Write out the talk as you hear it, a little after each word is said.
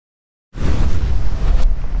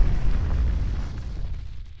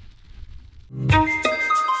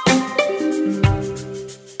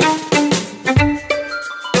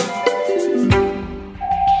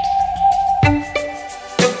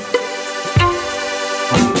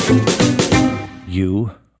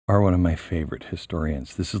You are one of my favorite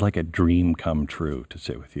historians. This is like a dream come true to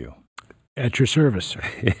sit with you. At your service, sir.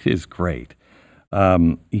 It is great.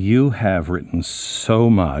 You have written so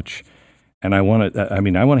much, and I want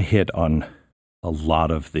to hit on a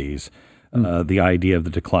lot of these. The idea of the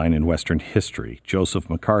decline in Western history, Joseph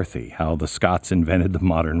McCarthy, how the Scots invented the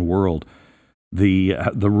modern world, the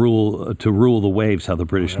rule to rule the waves, how the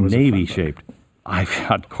British Navy shaped. I've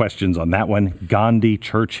got questions on that one. Gandhi,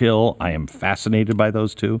 Churchill, I am fascinated by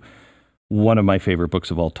those two. One of my favorite books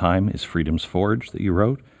of all time is Freedom's Forge that you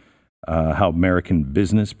wrote, how American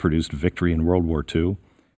business produced victory in World War II.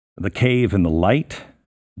 The Cave and the Light,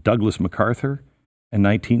 Douglas MacArthur, and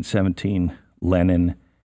 1917, Lenin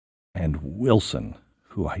and Wilson,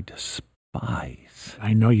 who I despise.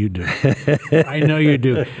 I know you do. I know you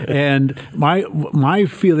do. And my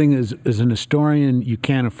feeling is, as an historian, you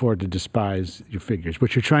can't afford to despise your figures.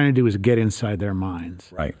 What you're trying to do is get inside their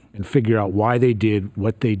minds, right, and figure out why they did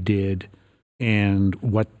what they did, and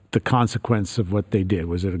what the consequence of what they did.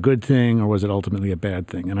 Was it a good thing or was it ultimately a bad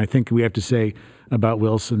thing? And I think we have to say about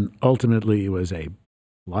Wilson, ultimately it was a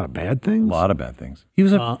lot of bad things. A lot of bad things. He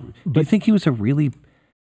was do you think he was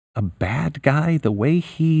a bad guy? The way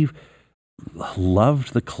he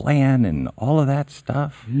loved the Klan and all of that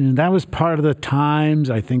stuff? And that was part of the times,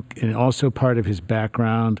 I think, and also part of his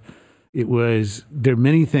background. There are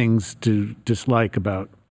many things to dislike about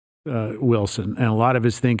Wilson, and a lot of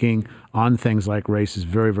his thinking on things like race is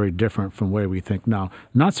very, very different from the way we think now.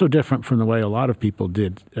 Not so different from the way a lot of people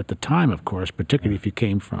did at the time, of course, particularly if you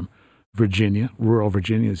came from Virginia, rural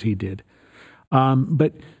Virginia, as he did.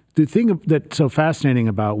 But the thing that's so fascinating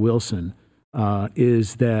about Wilson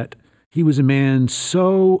is that he was a man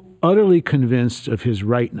so utterly convinced of his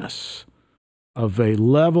rightness, of a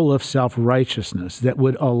level of self-righteousness that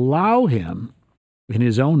would allow him, in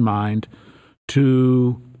his own mind,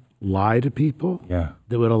 to lie to people. Yeah.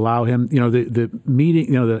 That would allow him,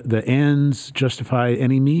 the ends justify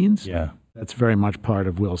any means. Yeah. That's very much part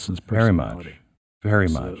of Wilson's personality. Very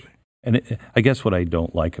much. And I guess what I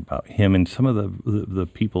don't like about him and some of the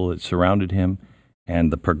people that surrounded him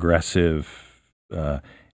and the progressive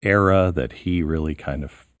era that he really kind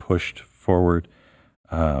of pushed forward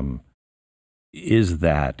is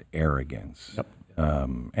that arrogance. Yep.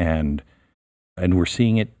 And we're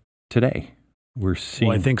seeing it today. We're seeing.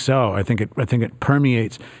 Well, I think so. I think it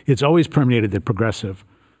permeates. It's always permeated the progressive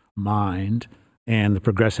mind and the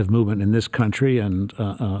progressive movement in this country and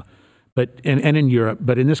in Europe,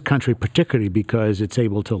 but in this country particularly because it's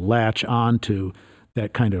able to latch onto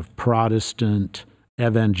that kind of Protestant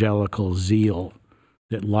evangelical zeal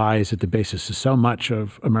that lies at the basis of so much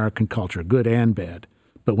of American culture, good and bad.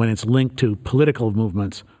 But when it's linked to political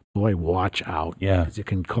movements, boy, watch out. Yeah. Because it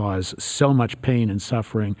can cause so much pain and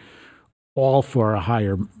suffering, all for a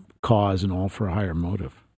higher cause and all for a higher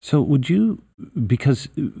motive. So would you, because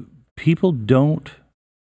people don't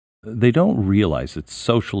realize that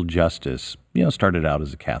social justice, started out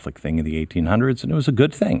as a Catholic thing in the 1800s, and it was a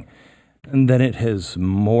good thing. And then it has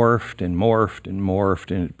morphed and morphed and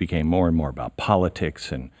morphed, and it became more and more about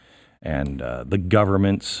politics and the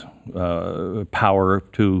government's power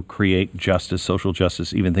to create justice, social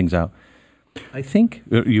justice, even things out. I think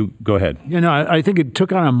you go ahead. I think it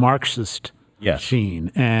took on a Marxist Yes.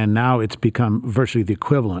 sheen, and now it's become virtually the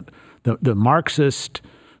equivalent. The Marxist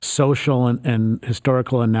social and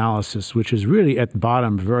historical analysis, which is really at the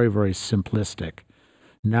bottom very, very simplistic,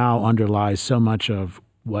 now underlies so much of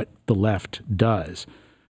what the left does.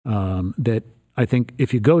 That I think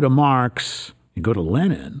if you go to Marx, you go to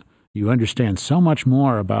Lenin, you understand so much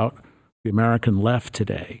more about the American left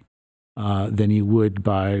today than you would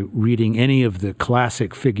by reading any of the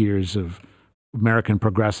classic figures of American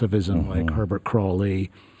progressivism, like Herbert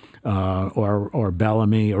Crowley or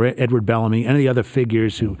Bellamy or Edward Bellamy, any of the other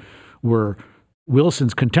figures who were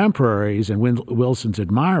Wilson's contemporaries and Wilson's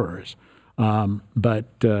admirers. But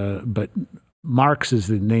Marx is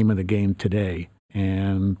the name of the game today,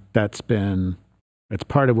 and that's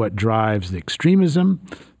part of what drives the extremism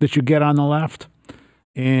that you get on the left,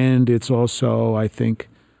 and it's also, I think,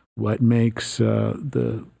 what makes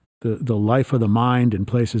the life of the mind in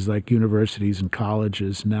places like universities and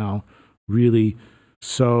colleges now really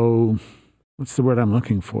so, what's the word I'm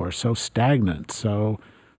looking for? So stagnant, so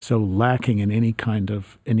lacking in any kind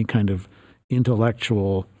of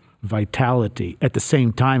intellectual vitality. At the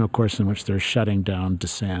same time, of course, in which they're shutting down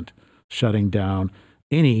dissent, shutting down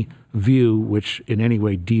any view which in any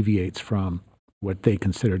way deviates from what they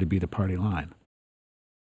consider to be the party line.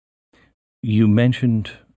 You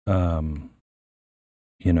mentioned, when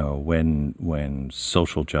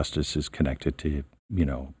social justice is connected to,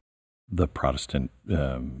 the Protestant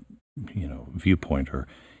viewpoint or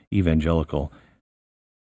evangelical.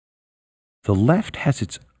 The left has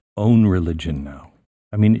its own religion now.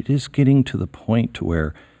 I mean, it is getting to the point to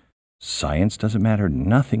where science doesn't matter,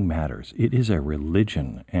 nothing matters. It is a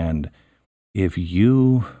religion, and if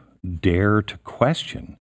you dare to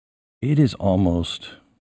question, it is almost,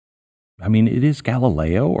 it is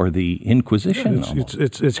Galileo or the Inquisition. Yeah,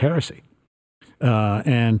 it's heresy,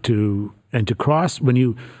 and to cross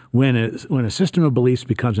when a system of beliefs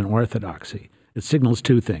becomes an orthodoxy, it signals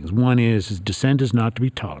two things. One is dissent is not to be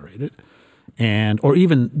tolerated, or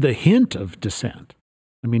even the hint of dissent.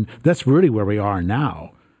 I mean, that's really where we are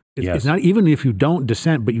now. It's not even if you don't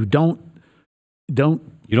dissent, but you don't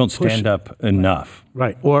stand up enough,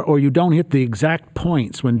 right? Or you don't hit the exact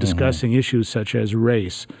points when discussing issues such as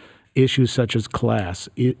race, issues such as class,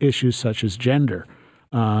 issues such as gender.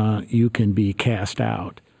 You can be cast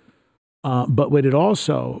out. But what it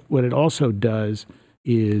also does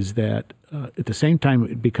is that at the same time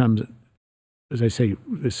it becomes, as I say,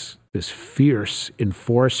 this fierce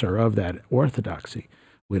enforcer of that orthodoxy.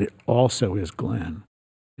 What it also is, Glenn,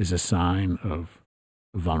 is a sign of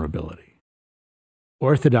vulnerability.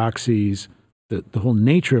 Orthodoxies, the whole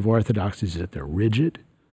nature of orthodoxies is that they're rigid,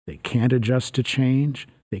 they can't adjust to change,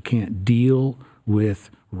 they can't deal with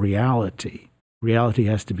reality. Reality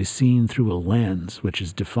has to be seen through a lens which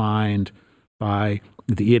is defined by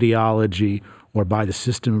the ideology or by the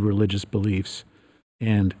system of religious beliefs.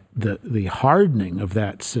 And the hardening of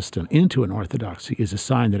that system into an orthodoxy is a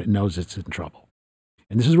sign that it knows it's in trouble.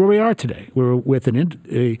 And this is where we are today. We're with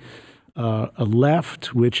a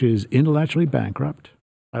left which is intellectually bankrupt,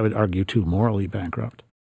 I would argue too morally bankrupt,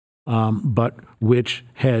 but which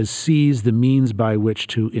has seized the means by which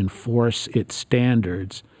to enforce its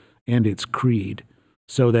standards and its creed,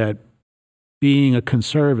 so that being a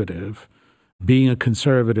conservative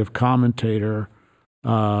commentator,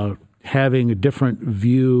 having a different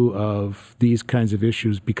view of these kinds of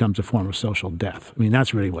issues becomes a form of social death. I mean,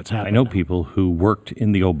 that's really what's happening. I know people who worked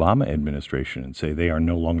in the Obama administration and say they are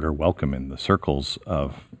no longer welcome in the circles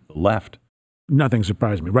of the left. Nothing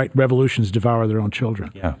surprised me, right? Revolutions devour their own children.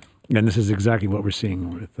 Yeah. And this is exactly what we're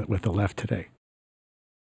seeing with the left today.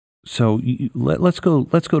 So let's go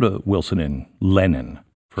to Wilson and Lenin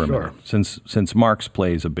for a minute, since Marx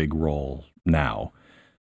plays a big role now.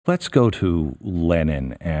 Let's go to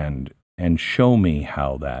Lenin and show me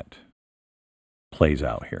how that plays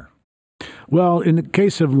out here. Well, in the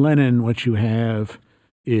case of Lenin, what you have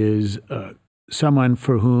is someone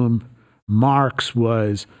for whom Marx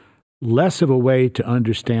was less of a way to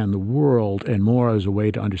understand the world and more as a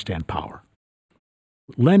way to understand power.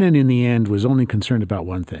 Lenin, in the end, was only concerned about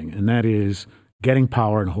one thing, and that is getting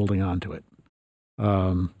power and holding on to it.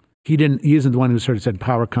 He isn't the one who sort of said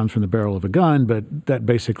power comes from the barrel of a gun, but that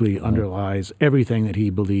basically underlies everything that he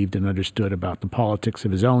believed and understood about the politics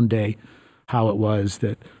of his own day, how it was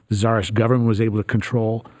that the Tsarist government was able to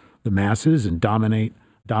control the masses and dominate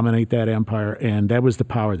that empire, and that was the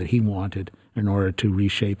power that he wanted in order to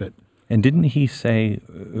reshape it. And didn't he say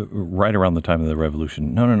right around the time of the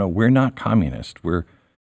revolution, no, we're not communist,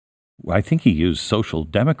 I think he used social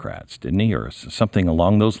democrats, didn't he, or something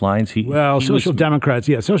along those lines? Social democrats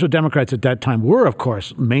at that time were, of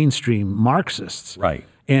course, mainstream Marxists. Right.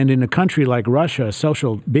 And in a country like Russia,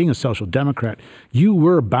 being a social democrat, you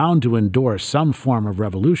were bound to endorse some form of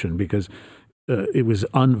revolution because it was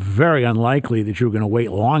very unlikely that you were going to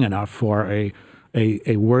wait long enough for a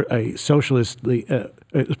socialist,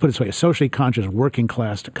 let's put it this way, a socially conscious working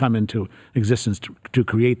class to come into existence to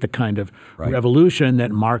create the kind of revolution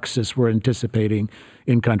that Marxists were anticipating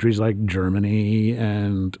in countries like Germany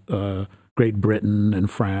and Great Britain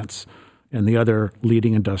and France and the other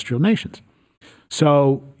leading industrial nations.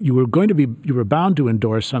 So you were bound to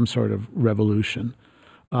endorse some sort of revolution.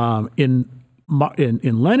 In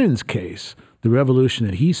Lenin's case, the revolution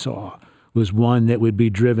that he saw was one that would be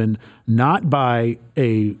driven not by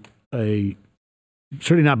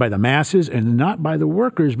certainly not by the masses and not by the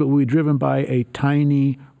workers, but would be driven by a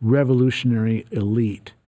tiny revolutionary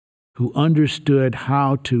elite who understood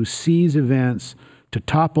how to seize events, to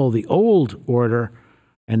topple the old order,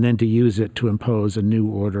 and then to use it to impose a new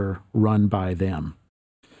order run by them.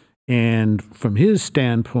 And from his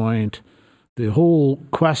standpoint, the whole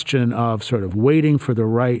question of sort of waiting for the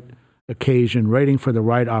right occasion, waiting for the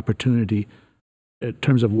right opportunity in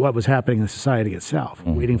terms of what was happening in society itself,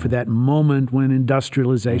 waiting for that moment when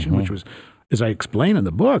industrialization, which was, as I explain in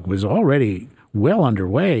the book, was already well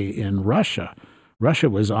underway in Russia. Russia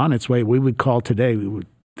was on its way. We would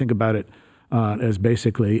think about it as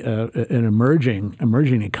basically an emerging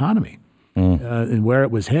economy and where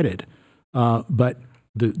it was headed. But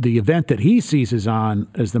The event that he seizes on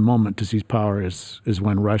as the moment to seize power is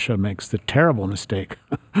when Russia makes the terrible mistake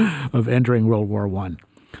of entering World War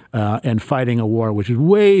I and fighting a war which is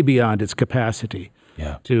way beyond its capacity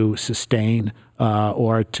to sustain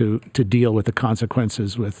or to deal with the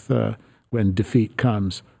consequences when defeat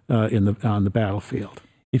comes on the battlefield.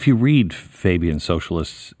 If you read Fabian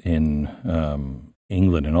socialists in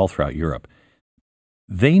England and all throughout Europe,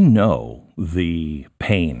 they know the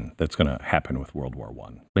pain that's going to happen with World War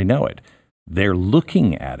I. They know it. They're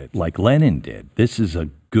looking at it like Lenin did. This is a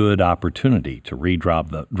good opportunity to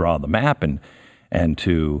draw the map and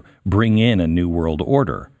to bring in a new world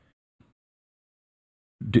order.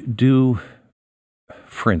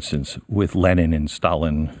 For instance, with Lenin and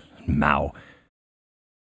Stalin, Mao,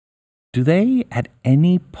 do they at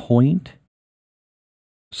any point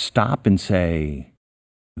stop and say,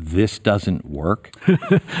 this doesn't work?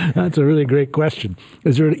 That's a really great question.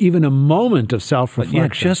 Is there even a moment of self-reflection? Yeah,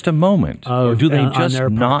 just a moment. Or do they just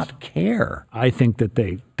not care? I think that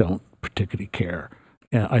they don't particularly care.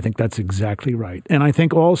 I think that's exactly right. And I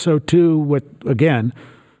think also, too,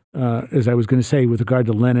 as I was going to say with regard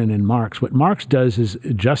to Lenin and Marx, what Marx does is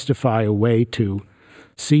justify a way to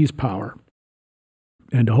seize power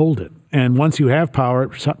and to hold it. And once you have power,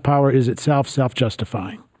 power is itself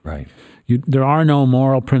self-justifying. Right. There are no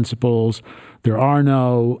moral principles. There are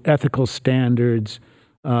no ethical standards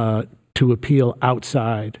to appeal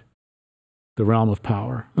outside the realm of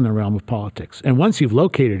power and the realm of politics. And once you've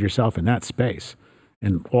located yourself in that space,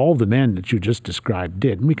 and all the men that you just described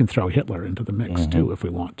did, and we can throw Hitler into the mix too if we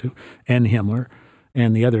want to, and Himmler,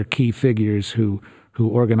 and the other key figures who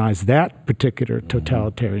organized that particular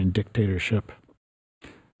totalitarian dictatorship,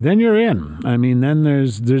 then you're in. I mean, then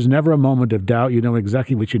there's never a moment of doubt. You know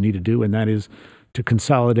exactly what you need to do, and that is to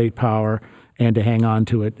consolidate power and to hang on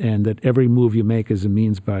to it, and that every move you make is a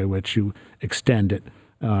means by which you extend it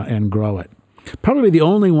and grow it. Probably the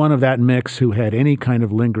only one of that mix who had any kind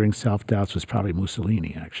of lingering self-doubts was probably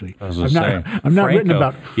Mussolini, actually. I'm not written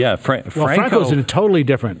about... Yeah, Franco's in a totally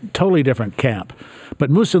different camp. But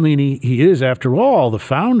Mussolini, he is, after all, the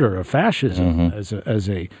founder of fascism as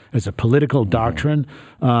a political doctrine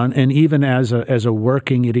and even as a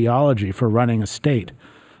working ideology for running a state.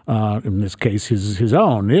 In this case, his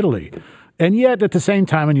own, Italy. And yet, at the same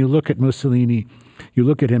time, when you look at Mussolini, you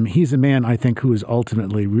look at him, he's a man, I think, who is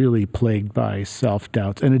ultimately really plagued by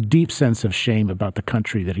self-doubts and a deep sense of shame about the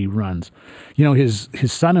country that he runs. You know, his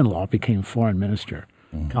son-in-law became foreign minister,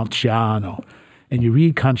 Count Ciano. And you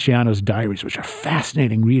read Count Ciano's diaries, which are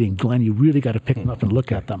fascinating reading. Glenn, you really got to pick them up and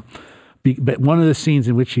look at them. But one of the scenes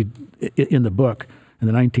in which in the book, in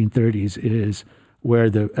the 1930s, is where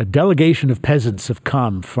a delegation of peasants have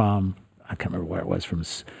come from, I can't remember where it was, from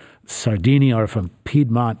Sardinia or from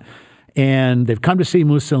Piedmont, and they've come to see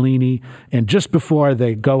Mussolini. And just before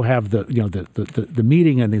they go have the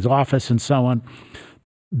meeting in his office and so on,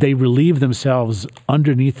 they relieve themselves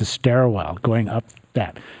underneath the stairwell going up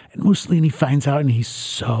that. And Mussolini finds out, and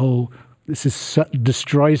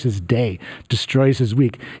destroys his day, destroys his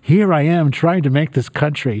week. Here I am trying to make this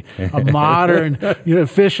country a modern,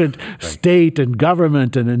 efficient state and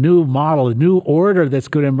government and a new model, a new order that's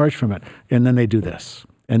going to emerge from it. And then they do this.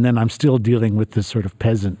 And then I'm still dealing with this sort of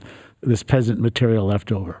peasant material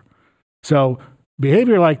left over. So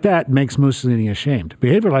behavior like that makes Mussolini ashamed.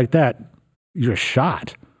 Behavior like that, you're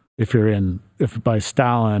shot if by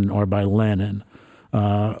Stalin or by Lenin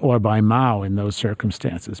or by Mao in those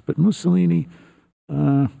circumstances. But Mussolini,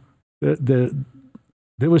 there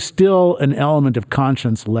was still an element of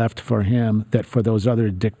conscience left for him that for those other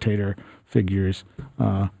dictator figures,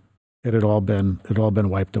 it had all been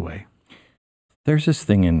wiped away. There's this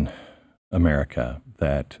thing in America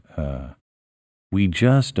that we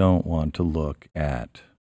just don't want to look at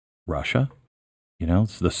Russia.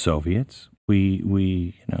 It's the Soviets.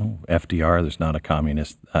 We FDR, there's not a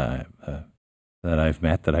communist that I've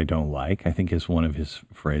met that I don't like. I think is one of his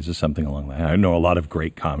phrases, something along that. I know a lot of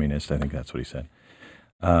great communists. I think that's what he said.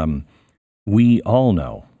 We all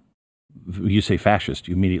know, you say fascist,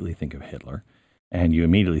 you immediately think of Hitler, and you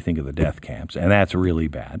immediately think of the death camps, and that's really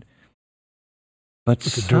bad. But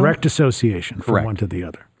it's a direct association from one to the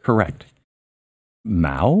other. Correct.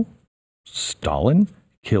 Mao, Stalin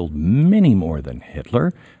killed many more than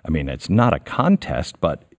Hitler. I mean, it's not a contest,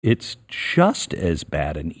 but it's just as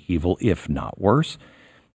bad and evil, if not worse.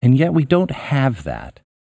 And yet we don't have that.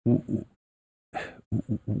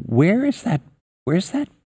 Where's that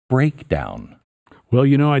breakdown? Well,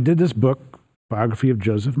 I did this book, Biography of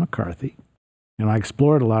Joseph McCarthy, and I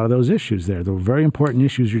explored a lot of those issues there. The very important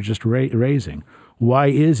issues you're just raising. Why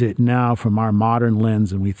is it now, from our modern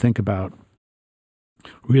lens, and we think about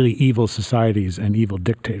really evil societies and evil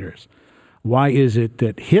dictators. Why is it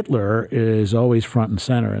that Hitler is always front and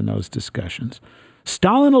center in those discussions?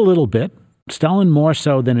 Stalin a little bit, Stalin more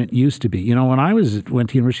so than it used to be. You know, when I went to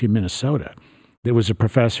the University of Minnesota, there was a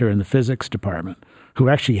professor in the physics department who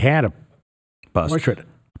actually had a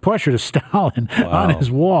portrait of Stalin on his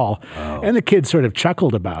wall. Wow. And the kids sort of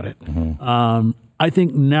chuckled about it. I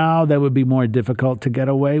think now that would be more difficult to get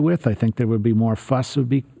away with. I think there would be more fuss would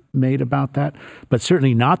be made about that, but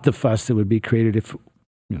certainly not the fuss that would be created if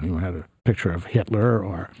you had a picture of Hitler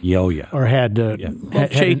or had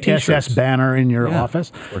an SS banner in your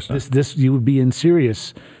office. This you would be in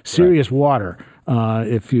serious water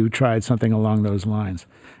if you tried something along those lines.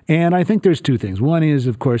 And I think there's two things. One is,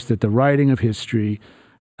 of course, that the writing of history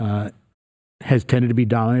has tended to be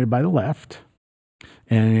dominated by the left,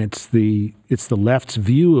 and it's the left's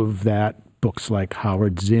view of that. Books like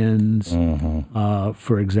Howard Zinn's,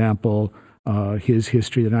 for example, his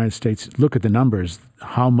History of the United States. Look at the numbers.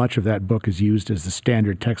 How much of that book is used as the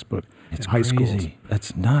standard textbook in high schools?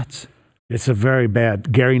 That's nuts. It's a very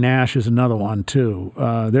bad. Gary Nash is another one too.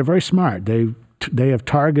 They're very smart. They have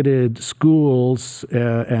targeted schools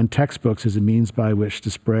and textbooks as a means by which to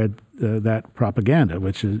spread that propaganda,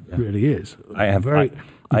 which it really is. I have a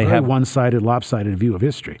very one-sided, lopsided view of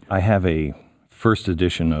history. I have a first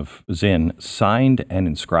edition of Zinn signed and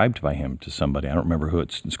inscribed by him to somebody. I don't remember who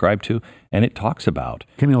it's inscribed to, and it talks about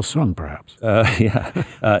Kim Il-sung, perhaps.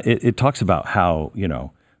 It talks about how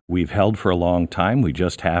we've held for a long time. We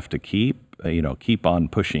just have to keep on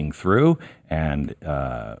pushing through, and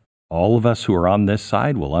all of us who are on this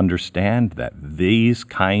side will understand that these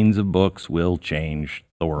kinds of books will change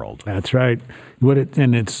the world. That's right.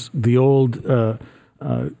 And it's the old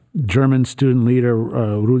German student leader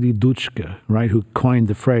Rudi Dutschke, right, who coined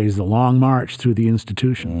the phrase "the long march through the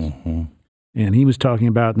institutions," and he was talking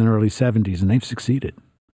about in the early '70s, and they've succeeded.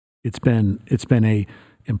 It's been a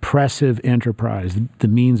impressive enterprise, the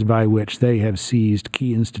means by which they have seized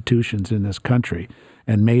key institutions in this country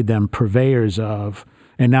and made them purveyors of,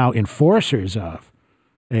 and now enforcers of,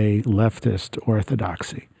 a leftist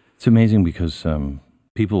orthodoxy. It's amazing because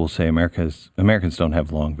people will say Americans don't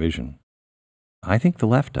have long vision. I think the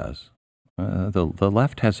left does. The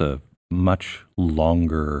left has a much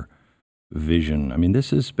longer vision. I mean, this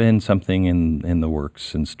has been something in the works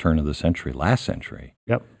since turn of the century, last century.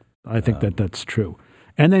 Yep, I think that's true.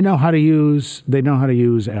 And they know how to use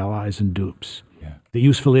allies and dupes. Yeah. The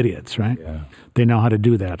useful idiots, right? Yeah. They know how to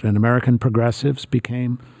do that. And American progressives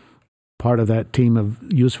became part of that team of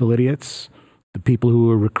useful idiots, the people who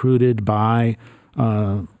were recruited by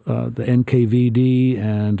the NKVD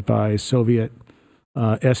and by Soviet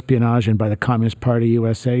espionage and by the Communist Party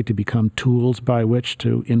USA to become tools by which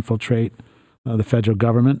to infiltrate the federal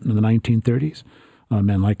government in the 1930s.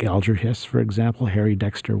 Men like Alger Hiss, for example, Harry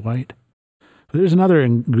Dexter White. But there's another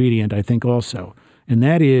ingredient, I think, also, and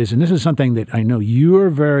that is, and this is something that I know you're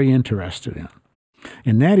very interested in,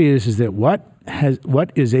 and that is that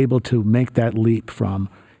what is able to make that leap from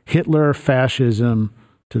Hitler, fascism,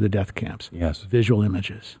 to the death camps? Yes. Visual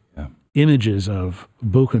images. Images of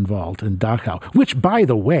Buchenwald and Dachau, which, by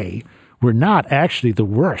the way, were not actually the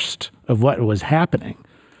worst of what was happening.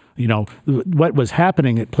 What was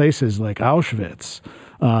happening at places like Auschwitz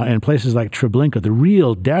and places like Treblinka, the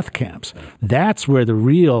real death camps, that's where the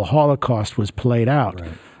real Holocaust was played out.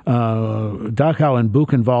 Right. Dachau and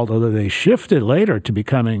Buchenwald, although they shifted later to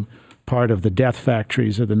becoming part of the death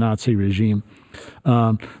factories of the Nazi regime,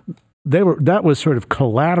 that was sort of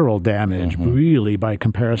collateral damage, really, by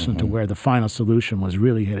comparison to where the final solution was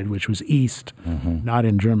really headed, which was east, not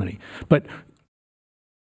in Germany. But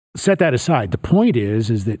set that aside. The point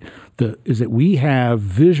is that we have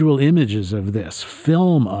visual images of this,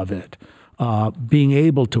 film of it, being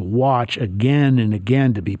able to watch again and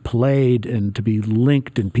again, to be played and to be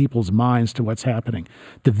linked in people's minds to what's happening.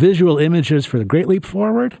 The visual images for the Great Leap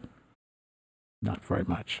Forward, not very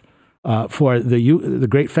much. For the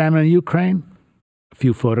Great Famine in Ukraine, a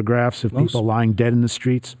few photographs of people lying dead in the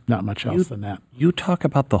streets, not much else than that. You talk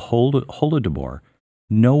about the Holodomor.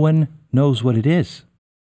 No one knows what it is.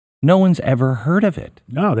 No one's ever heard of it.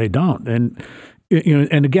 No, they don't. And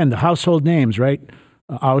and again, the household names, right?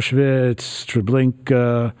 Auschwitz,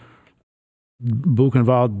 Treblinka,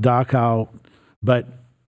 Buchenwald, Dachau, but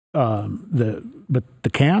the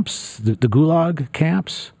camps, the Gulag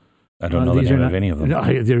camps. I don't know the name of any of them.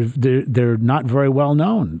 No, they're not very well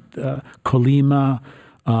known. Kolyma,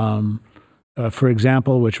 for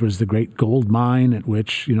example, which was the great gold mine at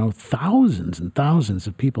which thousands and thousands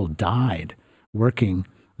of people died working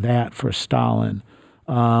that for Stalin.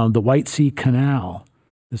 The White Sea Canal,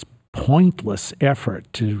 this pointless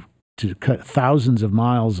effort to to cut thousands of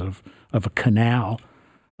miles of a canal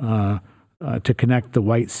to connect the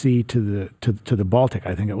White Sea to the Baltic,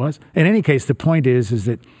 I think it was. In any case, the point is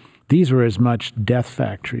that these were as much death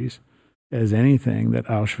factories as anything that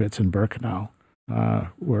Auschwitz and Birkenau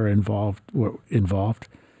were involved.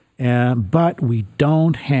 But we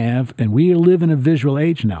don't have, and we live in a visual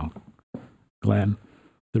age now, Glenn.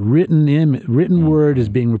 The written word is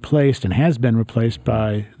being replaced and has been replaced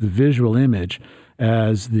by the visual image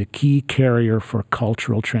as the key carrier for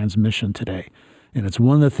cultural transmission today. And it's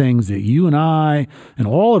one of the things that you and I and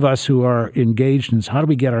all of us who are engaged in how do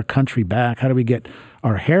we get our country back, how do we get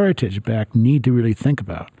our heritage back, need to really think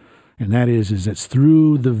about. And that is it's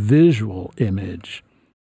through the visual image,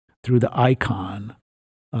 through the icon,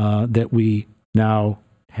 that we now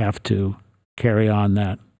have to carry on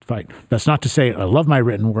that fight. That's not to say I love my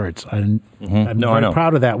written words. I'm very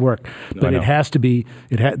proud of that work, but it has to be.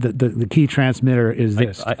 The key transmitter is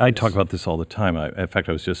this. I talk about this all the time. In fact,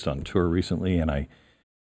 I was just on tour recently, and I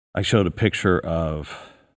showed a picture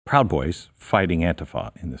of Proud Boys fighting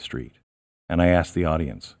Antifa in the street, and I asked the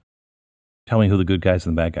audience, "Tell me who the good guys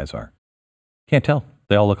and the bad guys are." Can't tell.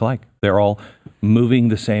 They all look alike. They're all moving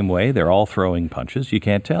the same way. They're all throwing punches. You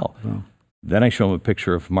can't tell. Oh. Then I show them a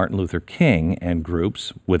picture of Martin Luther King and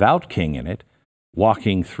groups without King in it,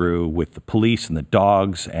 walking through with the police and the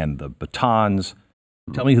dogs and the batons.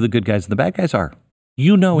 Tell me who the good guys and the bad guys are.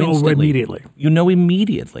 You know instantly. Immediately. You know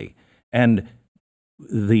immediately. And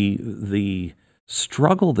the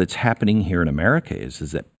struggle that's happening here in America is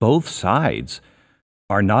that both sides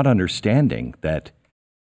are not understanding that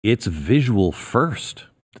it's visual first.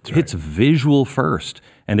 That's right. It's visual first.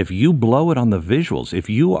 And if you blow it on the visuals, if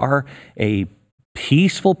you are a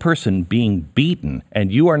peaceful person being beaten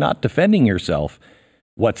and you are not defending yourself,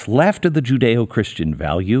 what's left of the Judeo-Christian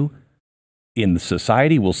value in the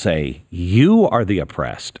society will say, you are the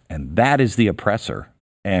oppressed and that is the oppressor.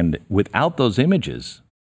 And without those images,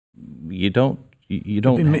 you don't.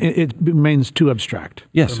 It remains too abstract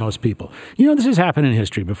for most people. This has happened in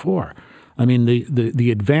history before. I mean,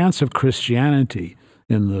 the advance of Christianity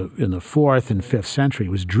in the 4th and 5th century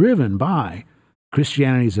was driven by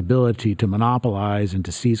Christianity's ability to monopolize and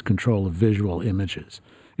to seize control of visual images.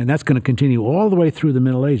 And that's going to continue all the way through the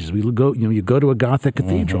Middle Ages. You go to a Gothic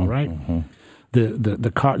cathedral, right? Mm-hmm.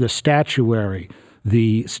 The statuary,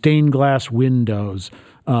 the stained glass windows,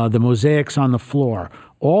 the mosaics on the floor,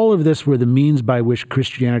 all of this were the means by which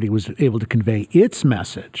Christianity was able to convey its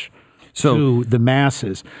message to the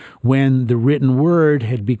masses, when the written word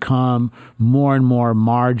had become more and more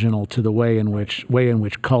marginal to the way in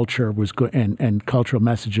which culture was and cultural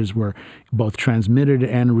messages were both transmitted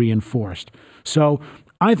and reinforced. So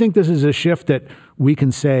I think this is a shift that we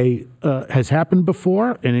can say has happened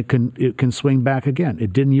before, and it can swing back again.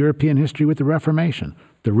 It did in European history with the Reformation.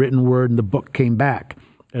 The written word and the book came back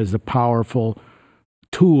as the powerful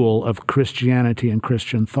tool of Christianity and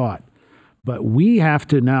Christian thought. But we have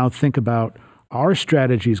to now think about our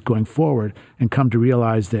strategies going forward and come to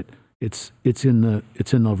realize that it's in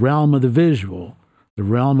the realm of the visual, the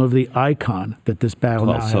realm of the icon, that this battle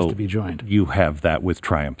now has to be joined. You have that with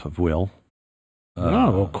Triumph of Will.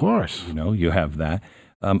 Of course. You have that.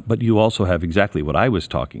 But you also have exactly what I was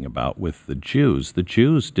talking about with the Jews. The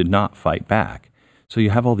Jews did not fight back. So you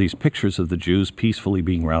have all these pictures of the Jews peacefully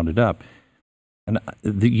being rounded up. And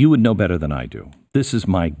you would know better than I do. This is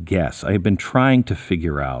my guess. I have been trying to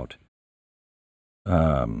figure out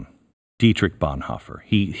Dietrich Bonhoeffer.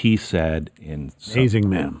 He said amazing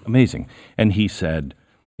man. Amazing. And he said,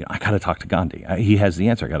 I got to talk to Gandhi. He has the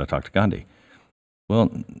answer. I got to talk to Gandhi. Well,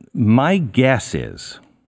 my guess is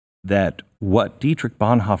that what Dietrich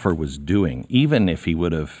Bonhoeffer was doing, even if he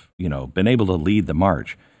would have, been able to lead the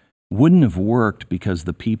march, wouldn't have worked because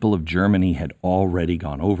the people of Germany had already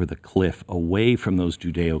gone over the cliff away from those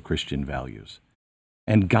Judeo-Christian values.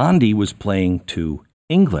 And Gandhi was playing to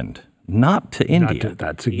England, not to India.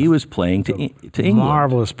 He was playing to England.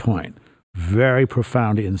 Marvelous point. Very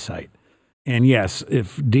profound insight. And yes,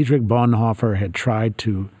 if Dietrich Bonhoeffer had tried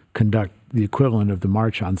to conduct the equivalent of the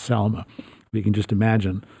March on Selma, we can just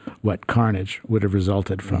imagine what carnage would have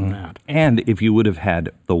resulted from that. And if you would have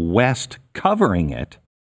had the West covering it,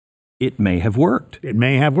 it may have worked. It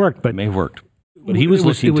may have worked, but it may have worked. But he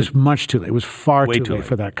was it was much too late. It was far too late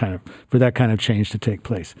for that kind of change to take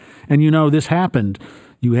place. And this happened.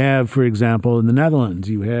 You have, for example, in the Netherlands,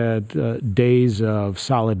 you had days of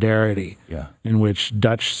solidarity in which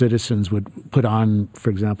Dutch citizens would put on, for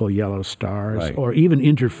example, yellow stars or even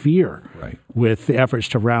interfere with the efforts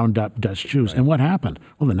to round up Dutch Jews. And what happened?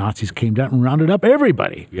 Well, the Nazis came down and rounded up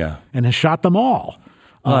everybody and has shot them all.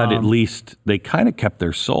 But at least they kind of kept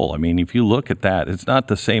their soul. I mean, if you look at that, it's not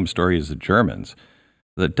the same story as the Germans.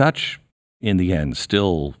 The Dutch, in the end,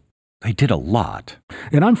 still, they did a lot.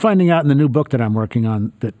 And I'm finding out in the new book that I'm working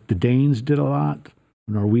on that the Danes did a lot,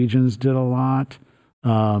 the Norwegians did a lot.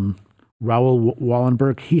 Raoul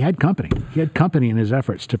Wallenberg, he had company. He had company in his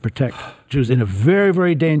efforts to protect Jews in a very,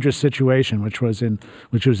 very dangerous situation, which was in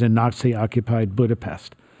Nazi-occupied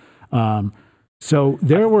Budapest. So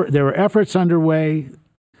there were efforts underway,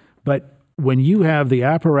 but when you have the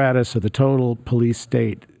apparatus of the total police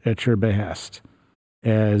state at your behest,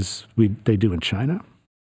 as they do in China,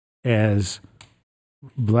 as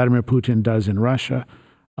Vladimir Putin does in Russia,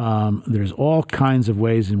 there's all kinds of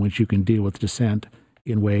ways in which you can deal with dissent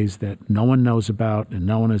in ways that no one knows about and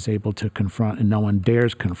no one is able to confront and no one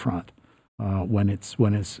dares confront when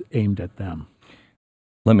it's aimed at them.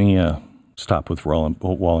 Let me stop with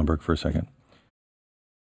Wallenberg for a second.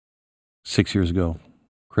 6 years ago,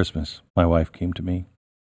 Christmas, my wife came to me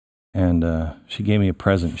and she gave me a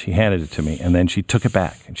present. She handed it to me and then she took it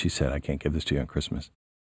back and she said, "I can't give this to you on Christmas."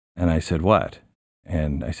 And I said, "What?"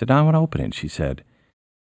 And I said, "No, I want to open it." And she said,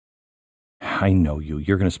 "I know you.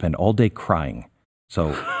 You're going to spend all day crying.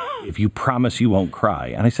 So if you promise you won't cry."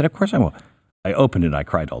 And I said, "Of course I won't." I opened it and I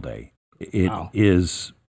cried all day. It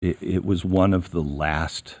was one of the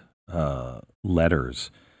last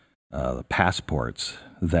letters, passports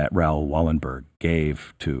that Raoul Wallenberg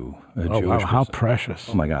gave to a Jewish person. How precious.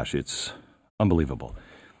 Oh my gosh, it's unbelievable.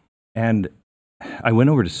 And I went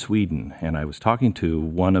over to Sweden and I was talking to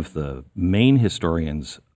one of the main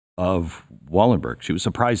historians of Wallenberg. She was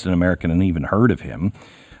surprised an American had even heard of him.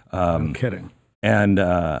 I'm kidding. And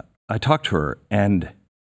I talked to her, and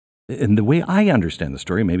the way I understand the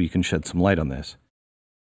story, maybe you can shed some light on this,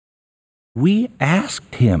 we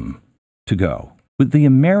asked him to go. The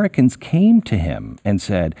Americans came to him and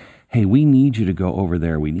said, "Hey, we need you to go over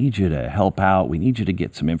there. We need you to help out. We need you to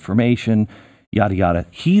get some information," yada, yada.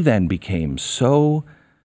 He then became so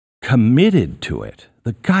committed to it.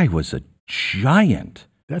 The guy was a giant.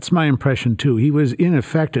 That's my impression, too. He was, in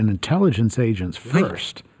effect, an intelligence agent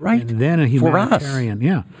first. Right. And then a humanitarian. For us.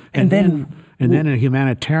 Yeah. And then a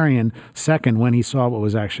humanitarian second when he saw what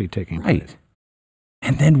was actually taking place.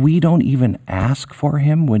 And then we don't even ask for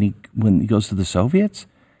him when he goes to the Soviets?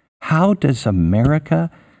 How does America...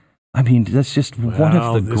 I mean, that's just one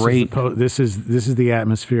of the great... This is the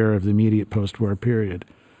atmosphere of the immediate post-war period.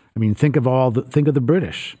 I mean, think of the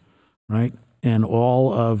British, right? And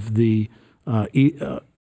all of the...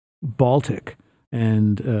 Baltic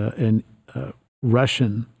and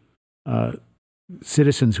Russian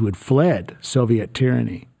citizens who had fled Soviet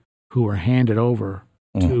tyranny, who were handed over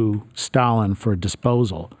to Stalin for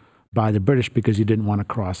disposal by the British because you didn't want to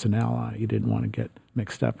cross an ally. You didn't want to get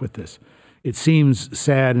mixed up with this. It seems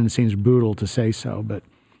sad and it seems brutal to say so, but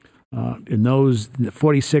in those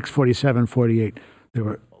 46, 47, 48, there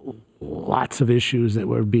were lots of issues that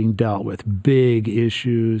were being dealt with, big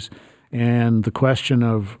issues, and the question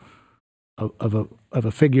of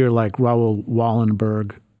a figure like Raoul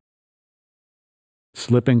Wallenberg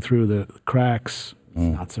slipping through the cracks is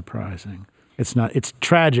not surprising. It's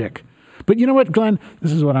tragic. But you know what, Glenn?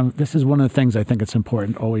 This is one of the things I think it's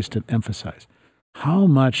important always to emphasize. How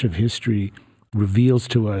much of history reveals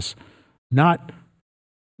to us not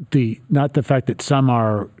the fact that some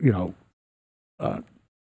are,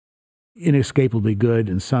 inescapably good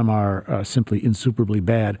and some are simply insuperably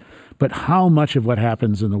bad, but how much of what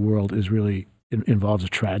happens in the world is really involves a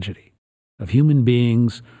tragedy of human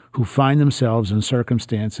beings who find themselves in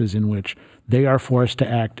circumstances in which they are forced to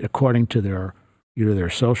act according to either their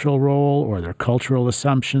social role or their cultural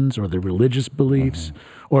assumptions or their religious beliefs,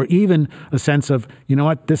 or even a sense of, you know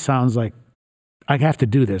what, this sounds like I have to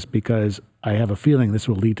do this because I have a feeling this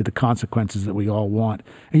will lead to the consequences that we all want.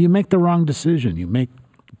 And you make the wrong decision. You make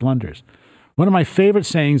blunders. One of my favorite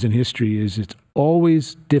sayings in history is it's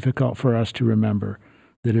always difficult for us to remember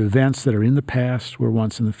that events that are in the past were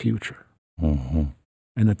once in the future.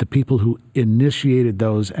 And that the people who initiated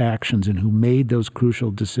those actions and who made those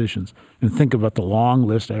crucial decisions, and think about the long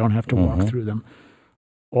list, I don't have to walk through them,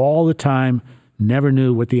 all the time never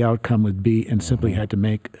knew what the outcome would be and simply had to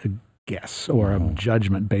make a guess or a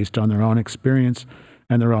judgment based on their own experience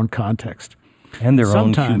and their own context. And their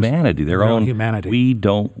own humanity. Their own humanity. We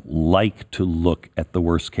don't like to look at the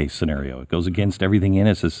worst case scenario. It goes against everything in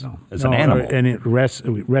us as an animal. And it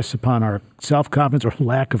rests upon our self-confidence or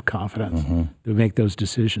lack of confidence to make those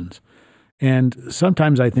decisions. And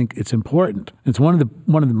sometimes I think it's important. It's one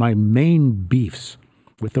of my main beefs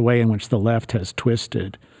with the way in which the left has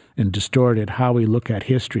twisted and distorted how we look at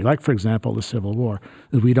history. Like, for example, the Civil War,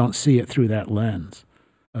 that we don't see it through that lens.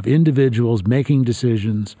 of individuals making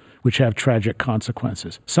decisions which have tragic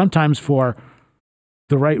consequences, sometimes for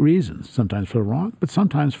the right reasons, sometimes for the wrong, but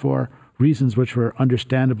sometimes for reasons which were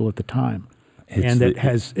understandable at the time. And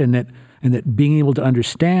that being able to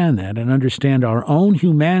understand that and understand our own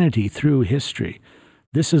humanity through history,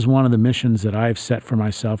 this is one of the missions that I've set for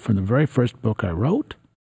myself from the very first book I wrote.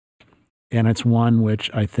 And it's one which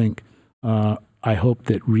I think I hope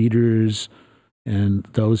that readers and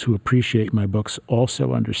those who appreciate my books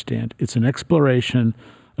also understand. It's an exploration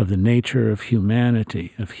of the nature of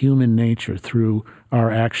humanity, of human nature through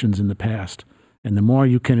our actions in the past. And the more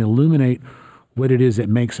you can illuminate what it is that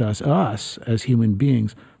makes us as human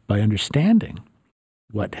beings by understanding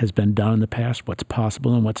what has been done in the past, what's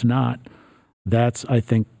possible and what's not, that's, I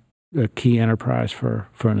think, a key enterprise for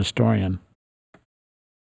an historian.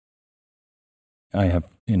 I have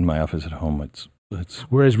in my office at home, it's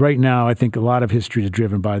Whereas right now, I think a lot of history is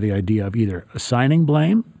driven by the idea of either assigning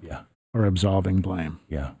blame or absolving blame.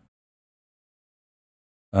 Yeah.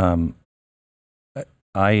 I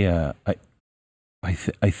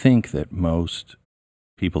think that most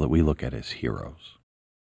people that we look at as heroes,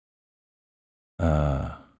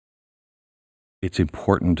 it's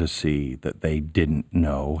important to see that they didn't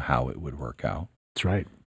know how it would work out. That's right.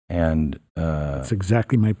 And that's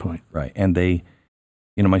exactly my point. Right. And they,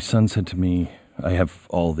 my son said to me, I have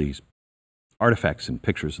all these artifacts and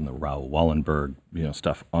pictures in the Raoul Wallenberg,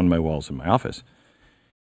 stuff on my walls in my office.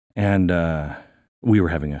 And we were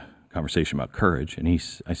having a conversation about courage. And I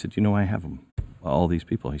said, I have them, all these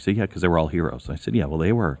people. He said, yeah, because they were all heroes. I said, yeah, well,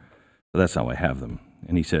 they were, but that's not why I have them.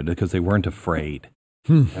 And he said, because they weren't afraid.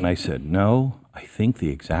 And I said, no, I think the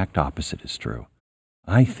exact opposite is true.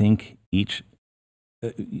 I think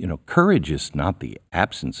courage is not the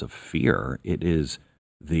absence of fear. It is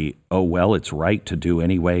it's right to do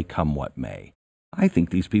anyway, come what may. I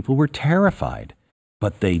think these people were terrified,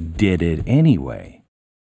 but they did it anyway.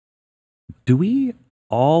 Do we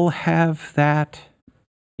all have that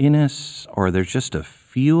in us, or there's just a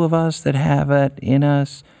few of us that have it in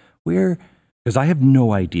us? Because I have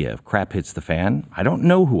no idea if crap hits the fan. I don't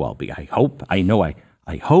know who I'll be. I hope I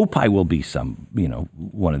will be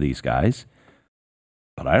one of these guys,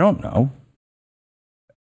 but I don't know.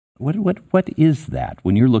 What is that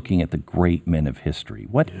when you're looking at the great men of history?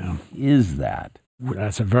 What is that?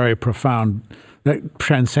 That's a very profound, that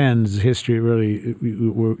transcends history, really.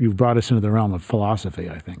 You've brought us into the realm of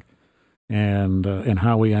philosophy, I think, and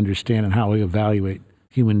how we understand and how we evaluate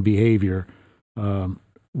human behavior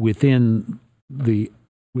within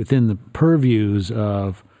the purviews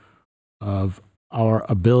of our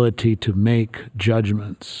ability to make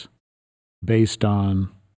judgments based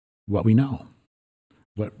on what we know,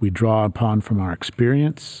 what we draw upon from our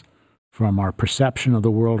experience, from our perception of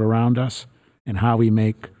the world around us, and how we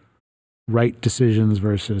make right decisions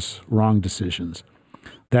versus wrong decisions.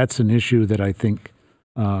 That's an issue that I think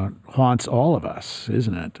haunts all of us,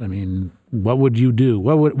 isn't it? I mean, what would you do?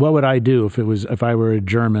 What would I do if I were a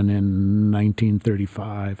German in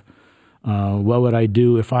 1935? What would I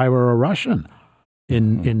do if I were a Russian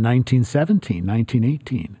in 1917,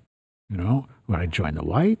 1918? Would I join the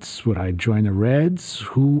Whites? Would I join the Reds?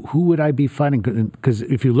 Who would I be fighting? Because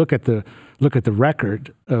if you look at the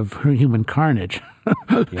record of human carnage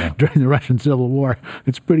during the Russian Civil War,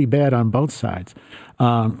 it's pretty bad on both sides.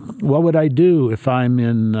 What would I do if I'm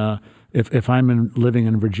living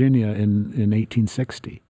in Virginia in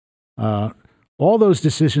 1860? All those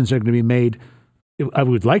decisions are going to be made. I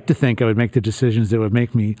would like to think I would make the decisions that would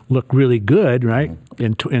make me look really good, right?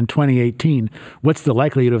 In 2018, what's the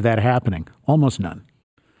likelihood of that happening? Almost none.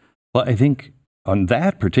 Well, I think on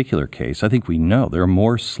that particular case, I think we know there are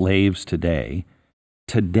more slaves today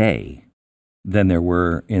than there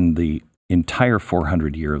were in the entire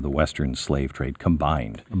 400 year of the Western slave trade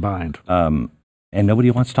combined. And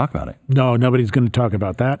nobody wants to talk about it. No, nobody's going to talk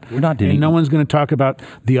about that. We're not doing. And no one's going to talk about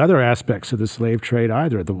the other aspects of the slave trade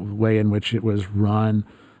either, the way in which it was run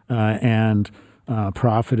and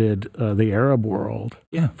profited the Arab world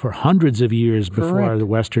for hundreds of years before the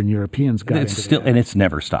Western Europeans got into it. And it's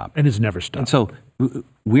never stopped. And it's never stopped. And so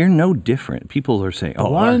we're no different. People are saying,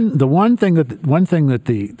 the one thing that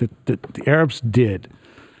the Arabs did,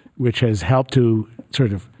 which has helped to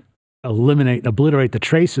sort of obliterate the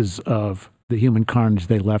traces of the human carnage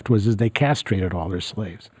they left, is they castrated all their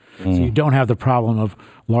slaves. So you don't have the problem of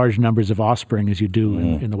large numbers of offspring as you do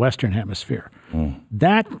in the Western Hemisphere.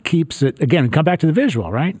 That keeps it, again, come back to the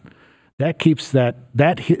visual, right? That keeps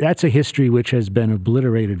that's a history which has been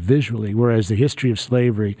obliterated visually, whereas the history of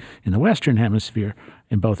slavery in the Western Hemisphere,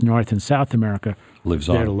 in both North and South America, lives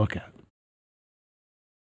there on to look at.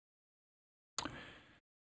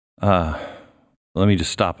 Let me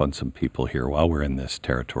just stop on some people here while we're in this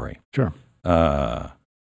territory. Sure.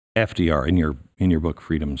 FDR in your book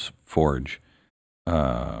Freedom's Forge,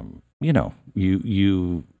 you know,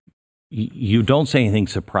 you don't say anything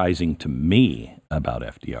surprising to me about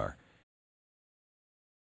FDR.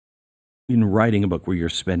 In writing a book where you're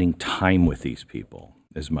spending time with these people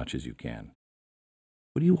as much as you can,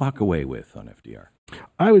 what do you walk away with on FDR?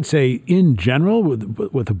 I would say, in general,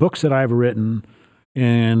 with the books that I've written,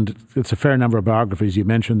 and it's a fair number of biographies. You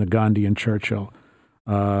mentioned the Gandhi and Churchill.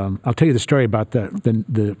 I'll tell you the story about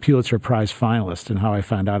the Pulitzer Prize finalist and how I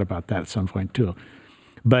found out about that at some point too.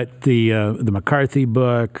 But the McCarthy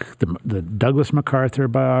book, the Douglas MacArthur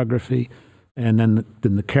biography, and then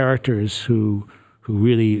the characters who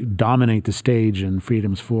really dominate the stage in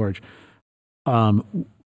Freedom's Forge.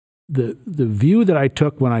 The view that I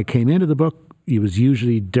took when I came into the book, it was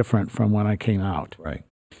usually different from when I came out. Right.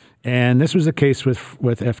 And this was the case with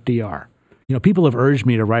FDR. You know, people have urged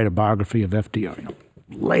me to write a biography of FDR. You know,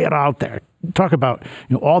 lay it out there. Talk about,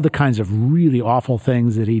 you know, all the kinds of really awful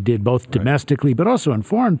things that he did, both domestically but also in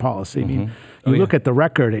foreign policy. I mean, you look at the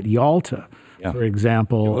record at Yalta, for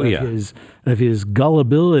example, of his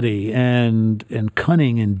gullibility and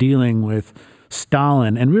cunning in dealing with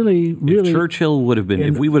Stalin, and really, if Churchill would have been,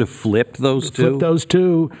 if we would have flipped those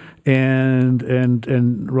two,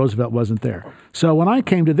 and Roosevelt wasn't there. So when I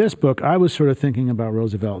came to this book, I was sort of thinking about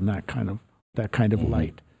Roosevelt in that kind of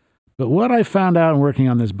light. But what I found out in working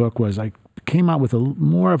on this book was I came out with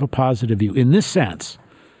more of a positive view in this sense,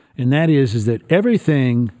 and that is that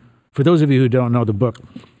everything. For those of you who don't know the book,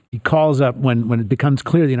 he calls up when it becomes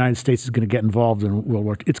clear the United States is going to get involved in World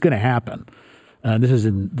War II. It's going to happen. This is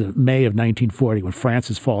in the May of 1940 when France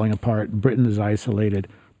is falling apart, Britain is isolated.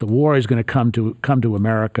 The war is going to come to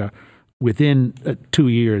America. Within 2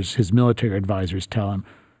 years, his military advisors tell him,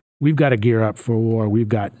 we've got to gear up for war. We've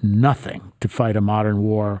got nothing to fight a modern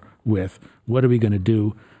war with. What are we going to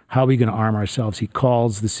do? How are we going to arm ourselves? He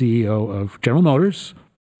calls the CEO of General Motors,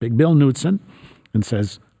 Big Bill Knudsen, and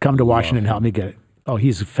says, come to Washington and help me get it. Oh,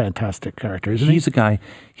 he's a fantastic character, isn't he? He's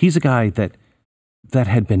a guy that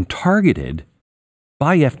had been targeted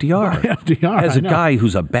by FDR, as a guy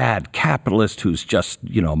who's a bad capitalist, who's just,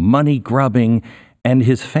 you know, money grubbing, and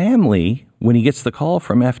his family, when he gets the call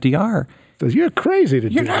from FDR, says, "You're crazy to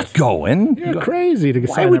do this. You're not going. You're crazy to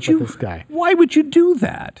sign up with this guy. Why would you do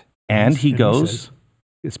that?" And he goes, he says,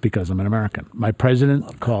 "It's because I'm an American. My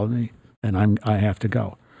president called me, and I have to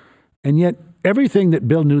go." And yet, everything that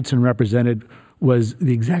Bill Knudsen represented was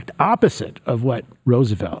the exact opposite of what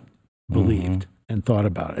Roosevelt believed and thought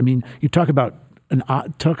about. I mean, you talk about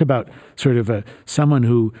sort of someone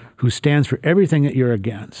who stands for everything that you're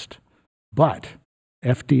against. But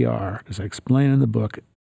FDR, as I explain in the book,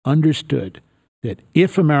 understood that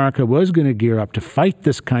if America was going to gear up to fight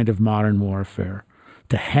this kind of modern warfare,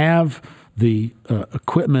 to have the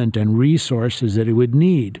equipment and resources that it would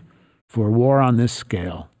need for a war on this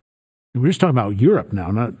scale. We're just talking about Europe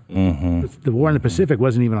now, not the war in the Pacific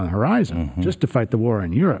wasn't even on the horizon, just to fight the war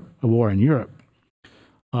in Europe, a war in Europe.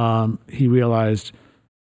 He realized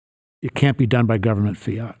it can't be done by government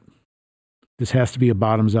fiat. This has to be a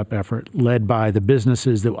bottoms-up effort led by the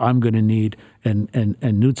businesses that I'm going to need, and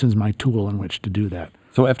Knudsen's my tool in which to do that.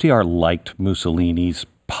 So FDR liked Mussolini's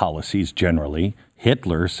policies generally.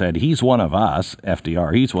 Hitler said, he's one of us,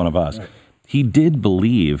 FDR, he's one of us. Right. He did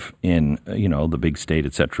believe in, the big state,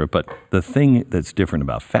 et cetera. But the thing that's different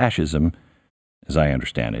about fascism, as I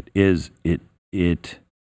understand it, is it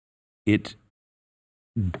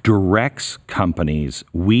directs companies,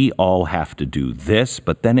 we all have to do this,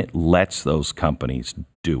 but then it lets those companies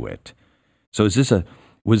do it. So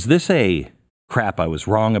was this a crap, I was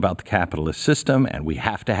wrong about the capitalist system and we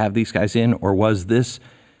have to have these guys in? Or was this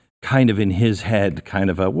kind of in his head, kind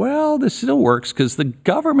of this still works because the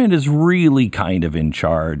government is really kind of in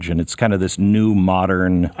charge and it's kind of this new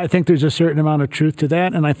modern... I think there's a certain amount of truth to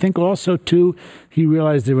that. And I think also, too, he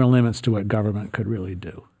realized there were limits to what government could really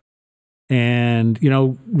do. And,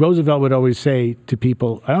 Roosevelt would always say to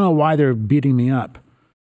people, I don't know why they're beating me up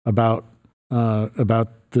about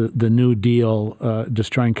the New Deal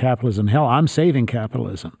destroying capitalism. Hell, I'm saving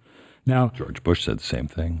capitalism. Now, George Bush said the same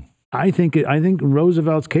thing. I think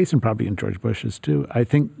Roosevelt's case, and probably in George Bush's too. I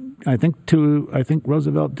think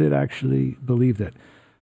Roosevelt did actually believe that.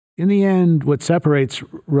 In the end, what separates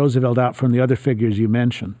Roosevelt out from the other figures you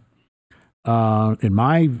mentioned, in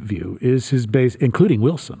my view, is his base, including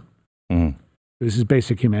Wilson. Is his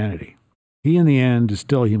basic humanity. He, in the end, is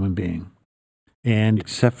still a human being, and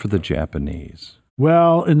except for the Japanese.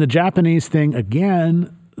 Well, in the Japanese thing,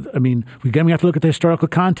 again. I mean, we have to look at the historical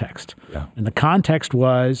context. Yeah. And the context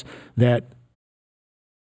was that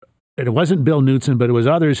it wasn't Bill Knudsen, but it was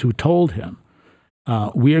others who told him,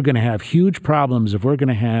 we are going to have huge problems if we're going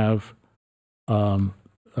to have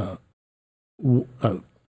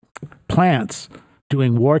plants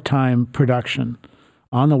doing wartime production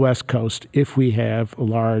on the West Coast if we have a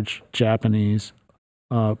large Japanese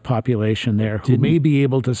population there who may be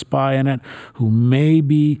able to spy on it, who may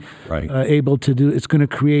be able to do. It's going to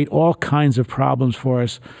create all kinds of problems for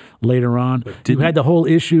us later on. You had the whole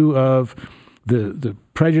issue of the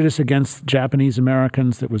prejudice against Japanese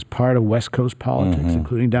Americans that was part of West Coast politics,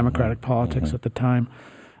 including Democratic politics at the time.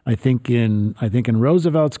 I think in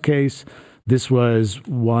Roosevelt's case, this was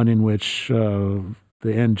one in which the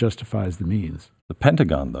end justifies the means. The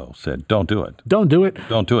Pentagon, though, said, don't do it. Don't do it.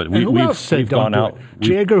 Don't do it. Who else said don't do it?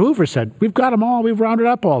 J. Edgar Hoover said, we've got them all. We've rounded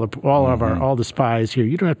up all the spies here.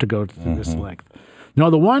 You don't have to go through this length. No,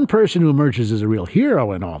 the one person who emerges as a real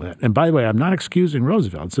hero in all that, and by the way, I'm not excusing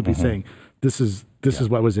Roosevelt, I'm simply saying this is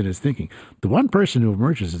what was in his thinking. The one person who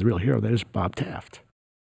emerges as a real hero, that is Bob Taft.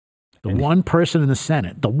 The one person in the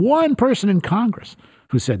Senate, the one person in Congress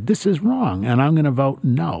who said, this is wrong, and I'm going to vote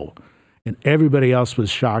no. And everybody else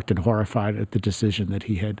was shocked and horrified at the decision that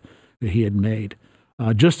he had made.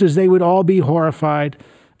 Just as they would all be horrified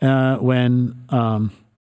when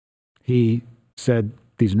he said,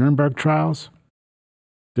 these Nuremberg trials,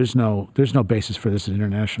 there's no basis for this in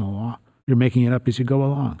international law. You're making it up as you go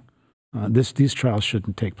along. These trials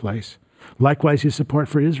shouldn't take place. Likewise, his support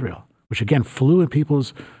for Israel, which again flew in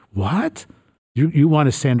people's, what? You want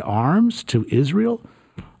to send arms to Israel?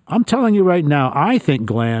 I'm telling you right now, I think,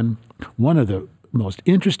 Glenn, one of the most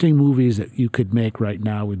interesting movies that you could make right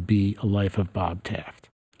now would be A Life of Bob Taft.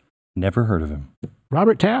 Never heard of him.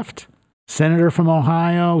 Robert Taft, senator from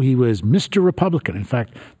Ohio. He was Mr. Republican. In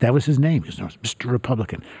fact, that was his name. He was known as Mr.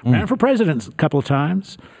 Republican. Ran for president a couple of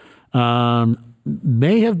times.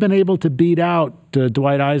 May have been able to beat out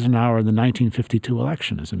Dwight Eisenhower in the 1952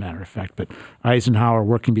 election, as a matter of fact. But Eisenhower,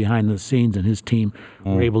 working behind the scenes, and his team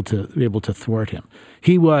were able to thwart him.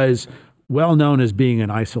 He was well known as being an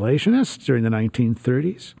isolationist during the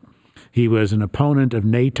 1930s. He was an opponent of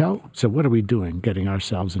NATO. So what are we doing, getting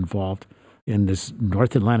ourselves involved in this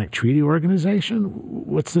North Atlantic Treaty Organization?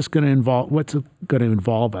 What's this going to involve? What's it going to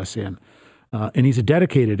involve us in? And he's a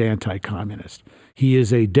dedicated anti-communist. He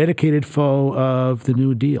is a dedicated foe of the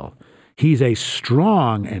New Deal. He's a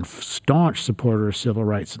strong and staunch supporter of civil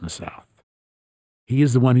rights in the South. He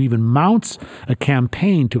is the one who even mounts a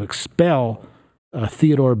campaign to expel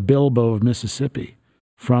Theodore Bilbo of Mississippi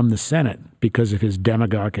from the Senate because of his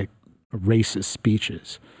demagogic, racist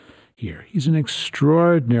speeches here. He's an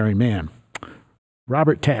extraordinary man.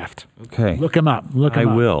 Robert Taft. Okay. Look him up. I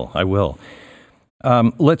will.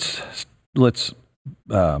 Let's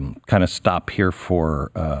kind of stop here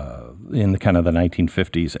for in the kind of the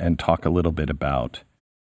 1950s and talk a little bit about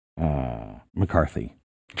McCarthy.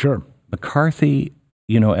 Sure. McCarthy,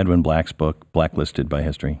 Edwin Black's book, Blacklisted by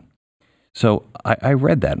History. So I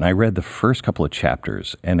read that, and I read the first couple of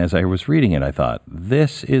chapters, and as I was reading it, I thought,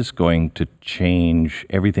 this is going to change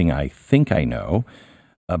everything I think I know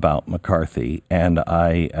about McCarthy, and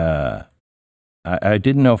I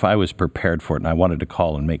didn't know if I was prepared for it, and I wanted to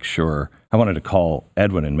call and make sure. I wanted to call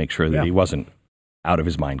Edwin and make sure that he wasn't out of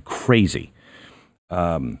his mind crazy.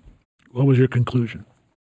 What was your conclusion?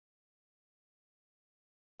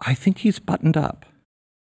 I think he's buttoned up.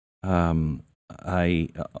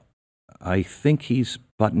 I think he's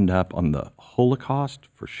buttoned up on the Holocaust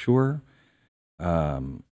for sure.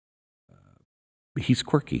 He's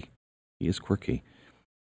quirky. He is quirky.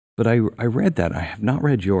 But I read that. I have not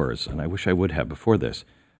read yours, and I wish I would have before this.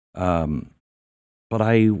 But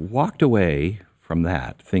I walked away from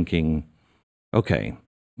that thinking, okay,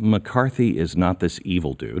 McCarthy is not this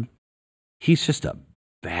evil dude. He's just a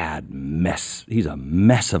bad mess. He's a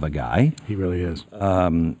mess of a guy. He really is.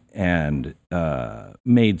 And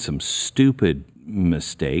made some stupid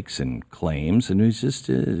mistakes and claims, and he was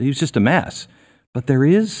just a mess. But there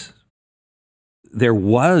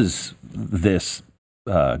was this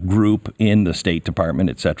group in the State Department,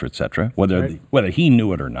 et cetera, whether he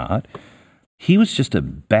knew it or not. He was just a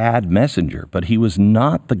bad messenger, but he was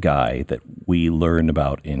not the guy that we learn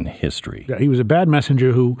about in history. Yeah, he was a bad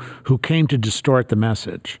messenger who came to distort the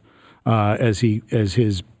message as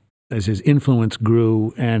his influence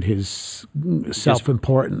grew and his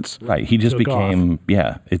self-importance. Right. He just became,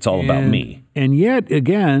 it's all about me. And yet,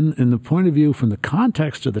 again, in the point of view from the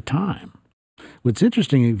context of the time, what's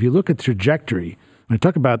interesting, if you look at the trajectory, and I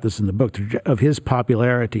talk about this in the book, of his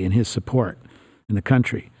popularity and his support in the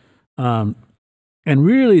country. And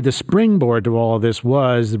really the springboard to all of this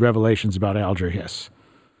was the revelations about Alger Hiss.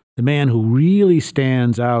 the man who really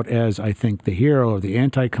stands out as, I think, the hero of the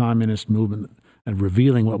anti-communist movement and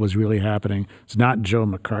revealing what was really happening, is not Joe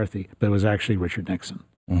McCarthy, but it was actually Richard Nixon.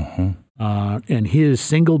 And his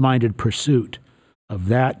single-minded pursuit of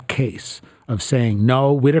that case, of saying,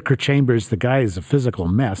 no, Whittaker Chambers, the guy is a physical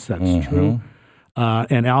mess, that's true.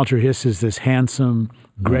 And Alger Hiss is this handsome,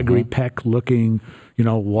 Gregory Peck-looking,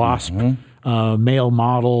 WASP male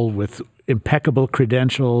model with impeccable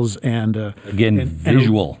credentials and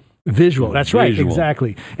visual. Visual, that's right,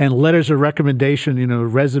 exactly. And letters of recommendation,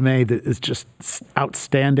 resume that is just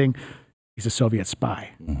outstanding. He's a Soviet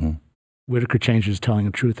spy. Whittaker Chambers is telling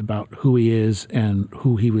the truth about who he is and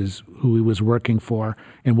who he was working for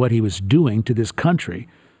and what he was doing to this country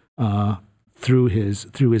through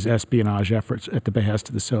his espionage efforts at the behest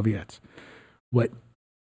of the Soviets. What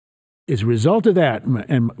as a result of that,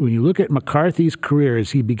 and when you look at McCarthy's career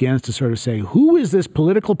as he begins to sort of say, who is this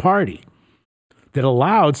political party that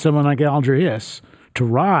allowed someone like Alger Hiss to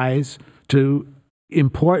rise to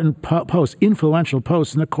important posts, influential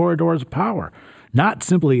posts in the corridors of power, not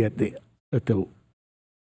simply at the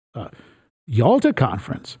Yalta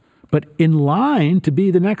Conference, but in line to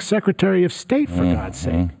be the next Secretary of State, for God's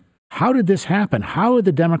sake. How did this happen? How are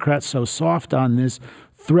the Democrats so soft on this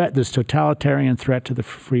threat, this totalitarian threat to the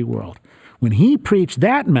free world? When he preached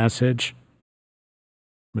that message,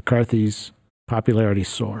 McCarthy's popularity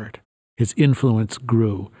soared. His influence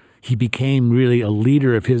grew. He became really a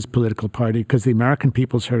leader of his political party because the American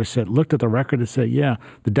people sort of looked at the record and said, yeah,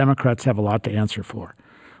 the Democrats have a lot to answer for.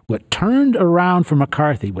 What turned around for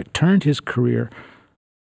McCarthy, what turned his career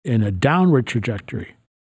in a downward trajectory,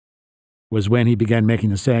 was when he began making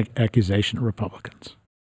this accusation of Republicans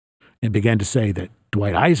and began to say that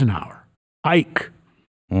Dwight Eisenhower, Ike,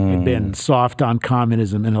 had been soft on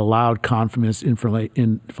communism and allowed communist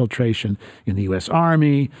infiltration in the U.S.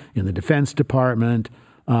 Army, in the Defense Department,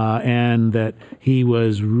 and that he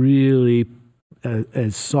was really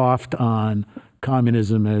as soft on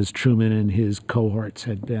communism as Truman and his cohorts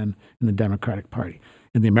had been in the Democratic Party.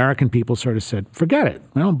 And the American people sort of said, forget it.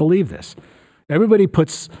 I don't believe this. Everybody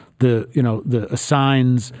puts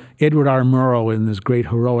assigns Edward R. Murrow in this great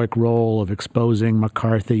heroic role of exposing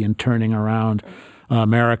McCarthy and turning around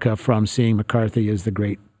America from seeing McCarthy as the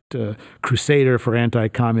great crusader for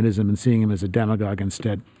anti-communism and seeing him as a demagogue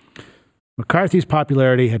instead. McCarthy's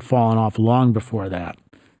popularity had fallen off long before that,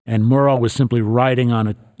 and Murrow was simply riding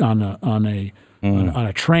on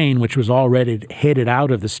a train which was already headed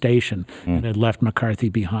out of the station and had left McCarthy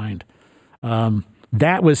behind.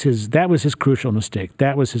 That was his crucial mistake.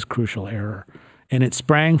 That was his crucial error, and it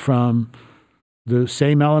sprang from the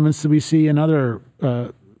same elements that we see in other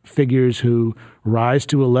figures who rise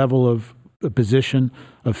to a level of a position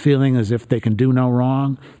of feeling as if they can do no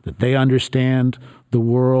wrong, that they understand the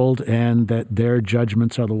world, and that their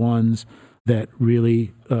judgments are the ones that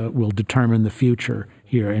really will determine the future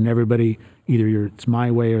here. And everybody, either it's my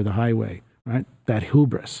way or the highway, right? That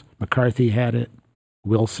hubris. McCarthy had it.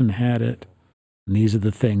 Wilson had it. And these are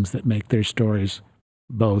the things that make their stories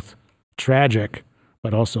both tragic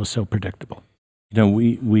but also so predictable.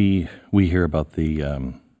 We hear about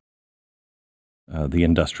the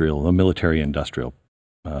military-industrial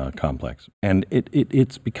complex, and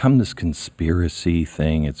it's become this conspiracy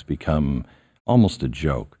thing. It's become almost a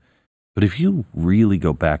joke. But if you really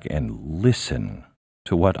go back and listen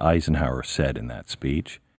to what Eisenhower said in that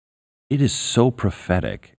speech, it is so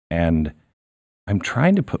prophetic, and I'm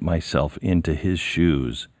trying to put myself into his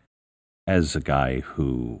shoes as a guy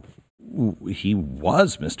who he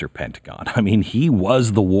was Mr. Pentagon. I mean, he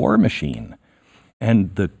was the war machine,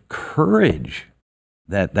 and the courage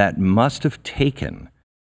that must have taken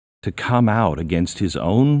to come out against his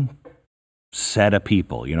own set of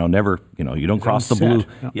people. You don't cross the blue.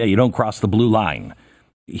 Yeah, you don't cross the blue line.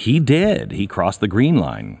 He did. He crossed the green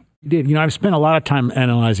line. He did. I've spent a lot of time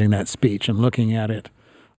analyzing that speech and looking at it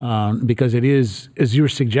because it is, as you were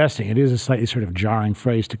suggesting, it is a slightly sort of jarring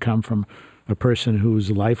phrase to come from a person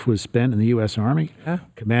whose life was spent in the U.S. Army,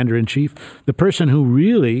 commander-in-chief, the person who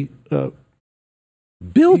really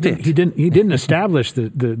built it. He didn't establish the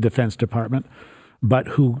Defense Department, but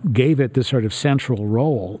who gave it this sort of central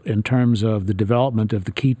role in terms of the development of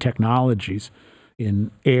the key technologies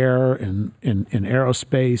in air and in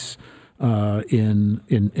aerospace,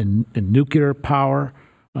 in nuclear power,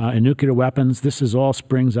 and nuclear weapons. This is all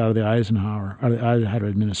springs out of the Eisenhower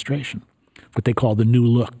administration, what they call the New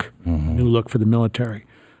Look, New Look for the military.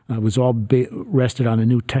 It was all rested on a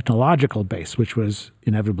new technological base, which was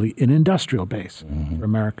inevitably an industrial base for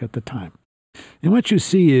America at the time. And what you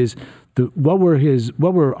see is what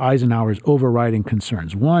were Eisenhower's overriding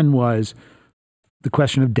concerns? One was the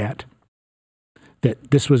question of debt.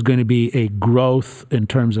 that this was going to be a growth in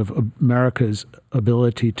terms of America's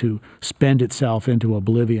ability to spend itself into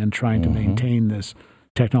oblivion trying to maintain this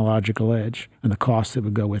technological edge and the costs that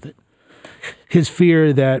would go with it. His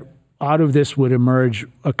fear that out of this would emerge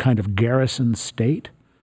a kind of garrison state,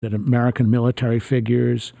 that American military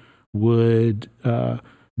figures would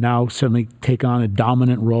now suddenly take on a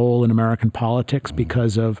dominant role in American politics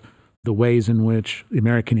because of the ways in which the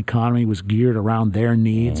American economy was geared around their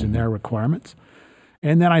needs and their requirements.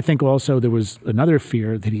 And then I think also there was another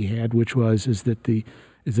fear that he had, which was that the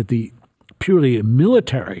purely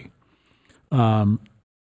military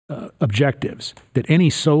objectives that any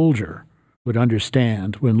soldier would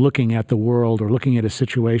understand when looking at the world or looking at a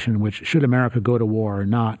situation in which should America go to war or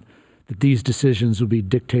not, that these decisions would be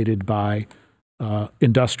dictated by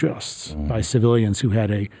industrialists, by civilians who had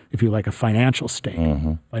if you like, a financial stake,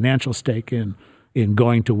 in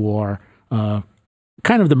going to war.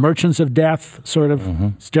 Kind of the merchants of death sort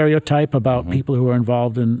of stereotype about people who are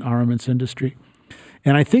involved in armaments industry.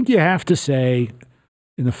 And I think you have to say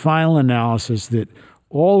in the final analysis that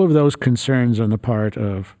all of those concerns on the part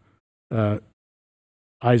of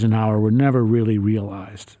Eisenhower were never really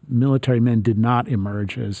realized. Military men did not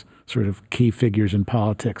emerge as sort of key figures in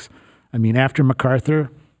politics. I mean, after MacArthur,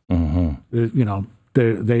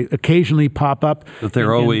 they occasionally pop up. But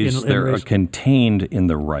they're contained in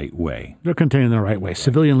the right way. They're contained in the right way.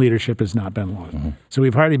 Civilian leadership has not been lost. So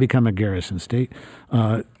we've hardly become a garrison state.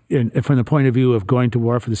 And from the point of view of going to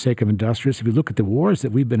war for the sake of industrialists, if you look at the wars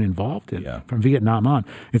that we've been involved in from Vietnam on,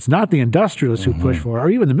 it's not the industrialists who push for it, or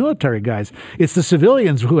even the military guys. It's the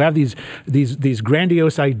civilians who have these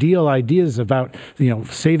grandiose ideal ideas about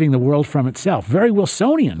saving the world from itself. Very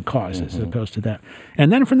Wilsonian causes as opposed to that.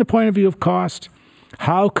 And then from the point of view of cost,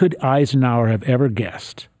 how could Eisenhower have ever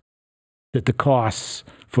guessed that the costs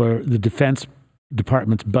for the Defense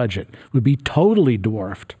Department's budget would be totally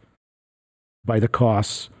dwarfed by the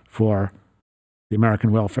costs for the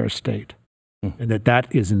American welfare state, and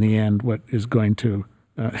that is in the end what is going to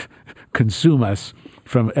consume us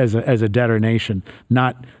as a debtor nation,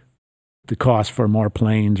 not the cost for more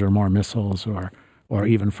planes or more missiles or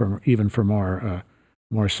even for more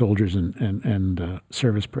soldiers and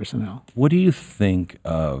service personnel. What do you think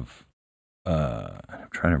of? I'm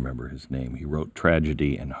trying to remember his name. He wrote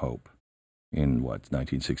Tragedy and Hope in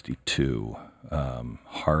 1962.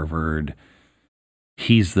 Harvard.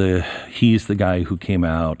 He's the guy who came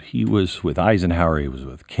out. He was with Eisenhower. He was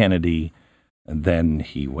with Kennedy, and then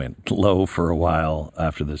he went low for a while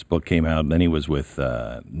after this book came out. And then he was with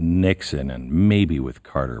Nixon and maybe with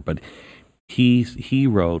Carter. But he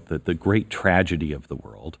wrote that the great tragedy of the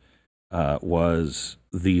world was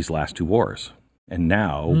these last two wars, and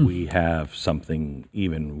now we have something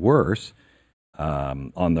even worse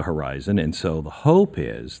on the horizon. And so the hope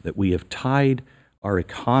is that we have tied our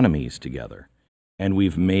economies together, and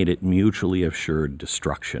we've made it mutually assured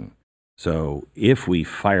destruction. So if we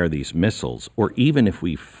fire these missiles, or even if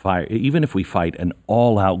we fight an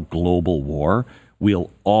all-out global war,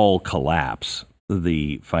 we'll all collapse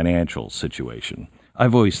the financial situation.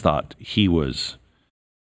 I've always thought he was.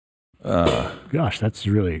 Gosh, that's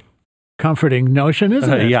really comforting notion,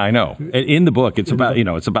 isn't it? Yeah, I know. In the book, it's about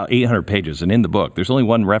 800 pages, and in the book, there's only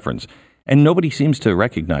one reference, and nobody seems to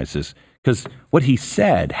recognize this. Because what he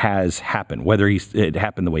said has happened. Whether it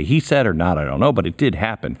happened the way he said or not, I don't know, but it did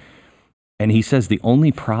happen. And he says the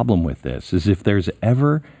only problem with this is if there's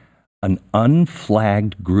ever an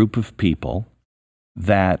unflagged group of people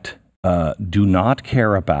that do not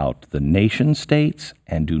care about the nation states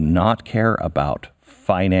and do not care about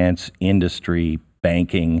finance, industry,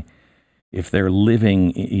 banking, if they're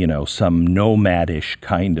living, some nomadish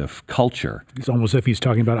kind of culture. It's almost as if he's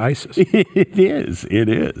talking about ISIS. It is.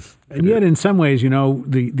 And yet, in some ways,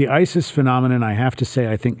 the ISIS phenomenon, I have to say,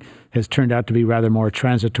 I think has turned out to be rather more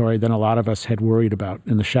transitory than a lot of us had worried about.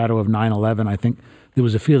 In the shadow of 9/11, I think there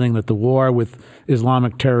was a feeling that the war with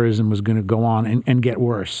Islamic terrorism was going to go on and get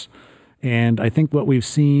worse. And I think what we've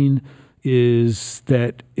seen is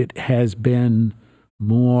that it has been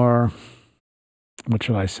more, what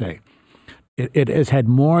shall I say? It has had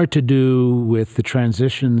more to do with the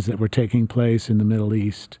transitions that were taking place in the Middle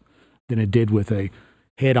East than it did with a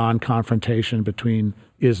head-on confrontation between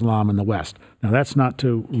Islam and the West. Now, that's not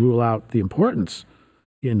to rule out the importance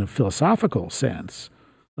in a philosophical sense,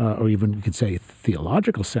 or even you could say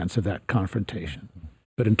theological sense of that confrontation.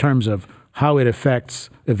 But in terms of how it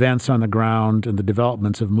affects events on the ground and the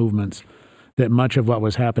developments of movements, that much of what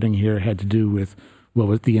was happening here had to do with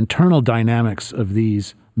the internal dynamics of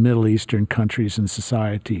these Middle Eastern countries and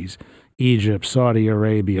societies, Egypt, Saudi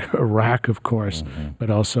Arabia, Iraq, of course, but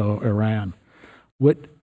also Iran. What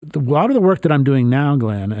a lot of the work that I'm doing now,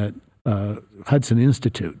 Glenn, at Hudson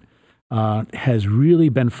Institute has really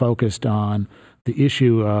been focused on the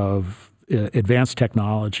issue of advanced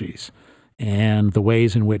technologies and the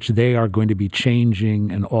ways in which they are going to be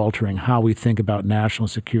changing and altering how we think about national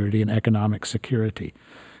security and economic security.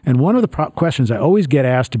 And one of the questions I always get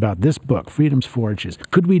asked about this book, Freedom's Forge, is,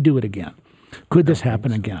 could we do it again? Could this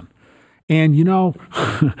happen again? And, you know,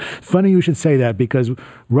 funny you should say that, because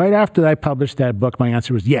right after I published that book, my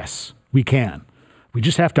answer was, yes, we can. We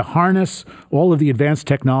just have to harness all of the advanced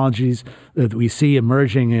technologies that we see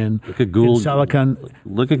emerging in Silicon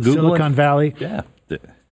Valley. Yeah.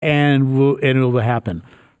 And it will happen.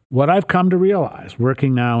 What I've come to realize,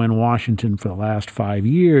 working now in Washington for the last 5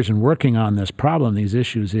 years and working on this problem, these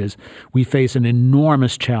issues, is we face an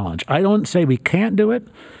enormous challenge. I don't say we can't do it,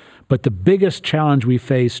 but the biggest challenge we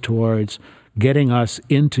face towards getting us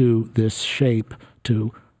into this shape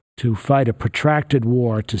to fight a protracted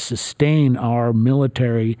war, to sustain our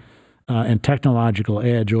military and technological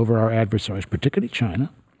edge over our adversaries, particularly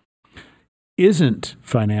China, isn't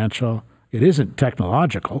financial. It isn't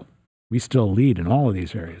technological. We still lead in all of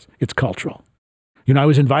these areas. It's cultural. You know, I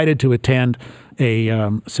was invited to attend a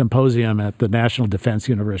symposium at the National Defense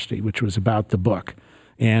University, which was about the book,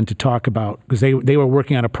 and to talk about, because they were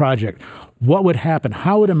working on a project, what would happen?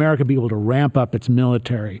 How would America be able to ramp up its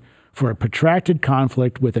military for a protracted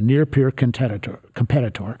conflict with a near-peer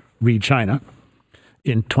competitor, read China,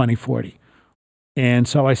 in 2040? And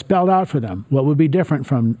so I spelled out for them what would be different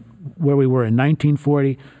from where we were in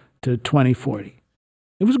 1940 to 2040.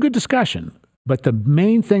 It was a good discussion, but the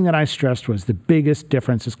main thing that I stressed was the biggest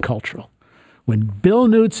difference is cultural. When Bill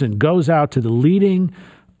Knudsen goes out to the leading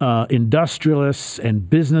industrialists and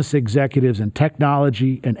business executives and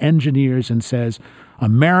technology and engineers and says,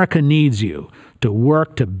 America needs you to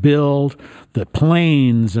work to build the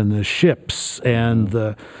planes and the ships and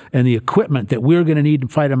the equipment that we're going to need to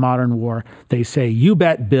fight a modern war, they say, you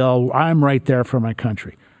bet, Bill, I'm right there for my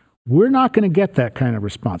country. We're not going to get that kind of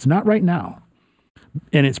response, not right now.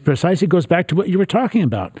 And it's precisely goes back to what you were talking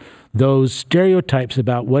about, those stereotypes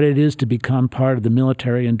about what it is to become part of the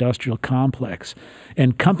military-industrial complex.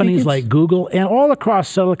 And companies like Google and all across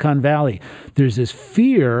Silicon Valley, there's this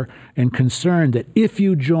fear and concern that if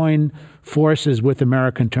you join forces with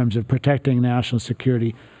America in terms of protecting national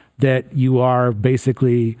security, that you are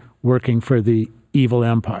basically working for the evil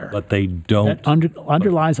empire. But they don't. That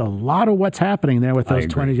underlies a lot of what's happening there with those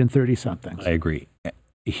 20 and 30-somethings. I agree.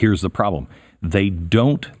 Here's the problem. They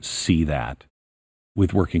don't see that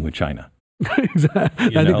with working with China.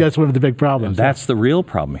 Exactly. I think that's one of the big problems. And that's the real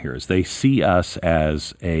problem here, is they see us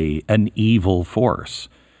as an evil force,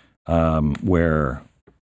 where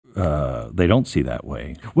they don't see that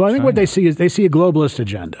way. Well, I think what they see is they see a globalist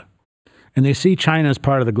agenda. And they see China as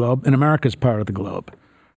part of the globe and America as part of the globe.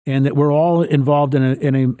 And that we're all involved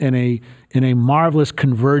in a marvelous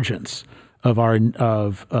convergence of our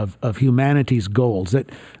of humanity's goals. That,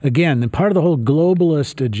 again, part of the whole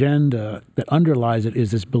globalist agenda that underlies it is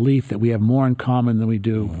this belief that we have more in common than we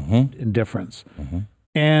do in difference.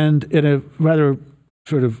 And in a rather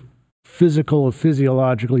sort of physical,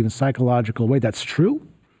 physiological, even psychological way, that's true.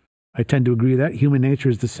 I tend to agree with that. Human nature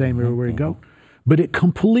is the same everywhere you go. But it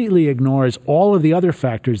completely ignores all of the other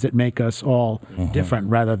factors that make us all different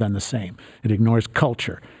rather than the same. It ignores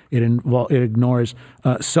culture. It ignores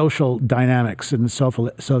social dynamics and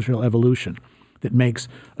social evolution that makes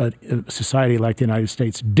a society like the United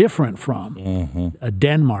States different from a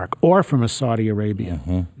Denmark or from a Saudi Arabia.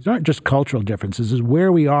 These aren't just cultural differences. This is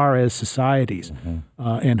where we are as societies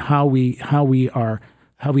and how we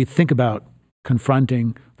think about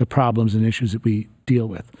confronting the problems and issues that we deal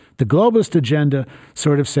with. The globalist agenda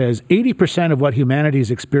sort of says 80% of what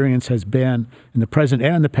humanity's experience has been in the present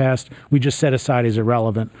and in the past, we just set aside as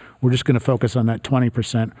irrelevant. We're just going to focus on that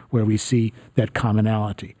 20% where we see that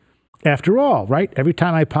commonality. After all, right, every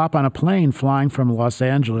time I pop on a plane flying from Los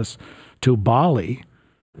Angeles to Bali,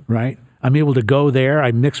 right, I'm able to go there.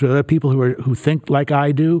 I mix with other people who think like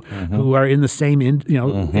I do, who are in the same,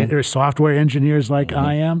 they're software engineers like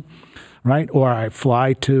I am, right? Or I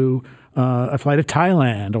fly to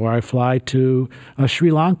Thailand, or I fly to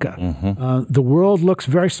Sri Lanka. The world looks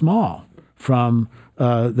very small from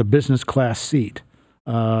the business class seat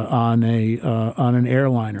on an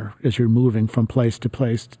airliner as you're moving from place to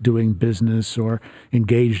place, doing business or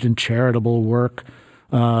engaged in charitable work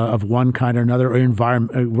of one kind or another,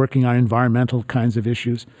 or working on environmental kinds of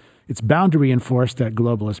issues. It's bound to reinforce that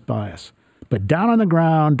globalist bias. But down on the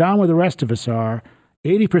ground, down where the rest of us are,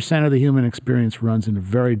 80% of the human experience runs in a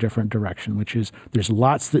very different direction, which is there's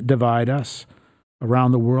lots that divide us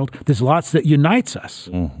around the world. There's lots that unites us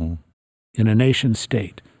in a nation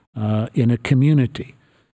state. in a community.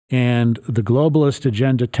 And the globalist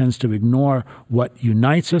agenda tends to ignore what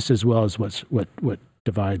unites us as well as what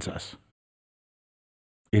divides us.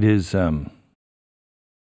 It is, I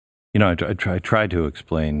try to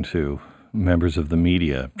explain to members of the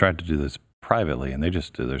media, tried to do this privately, and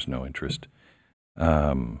there's no interest.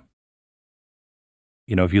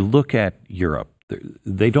 If you look at Europe,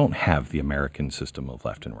 they don't have the American system of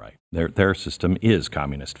left and right. Their system is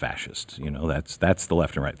communist fascist. That's the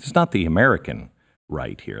left and right. It's not the American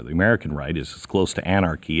right here. The American right is as close to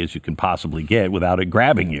anarchy as you can possibly get without it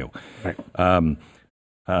grabbing you. Right.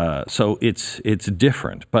 So it's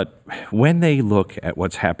different. But when they look at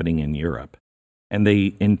what's happening in Europe, and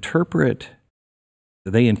they interpret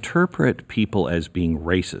people as being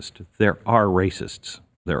racist, there are racists.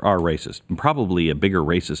 There are racists, and probably a bigger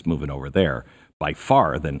racist movement over there by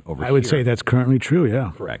far than over here. I would say that's currently true,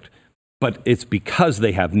 yeah. Correct. But it's because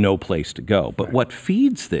they have no place to go. But what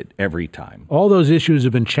feeds it every time? All those issues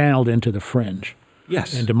have been channeled into the fringe.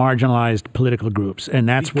 Yes. Into marginalized political groups, and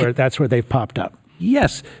that's where they've popped up.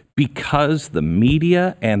 Yes, because the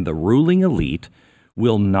media and the ruling elite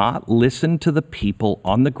will not listen to the people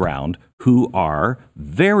on the ground who are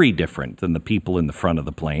very different than the people in the front of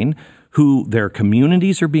the plane, who their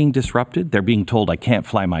communities are being disrupted. They're being told, I can't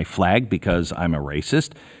fly my flag because I'm a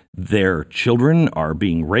racist. Their children are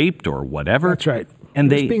being raped or whatever. That's right.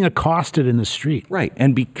 And they're being accosted in the street. Right.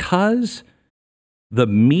 And because the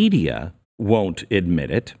media won't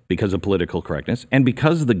admit it because of political correctness, and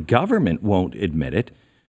because the government won't admit it,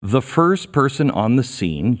 the first person on the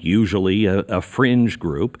scene, usually a fringe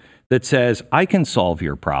group that says, I can solve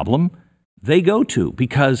your problem, they go to,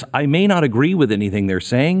 because I may not agree with anything they're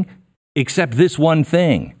saying, except this one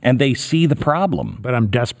thing, and they see the problem. But I'm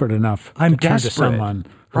desperate enough to turn to someone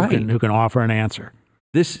who can offer an answer.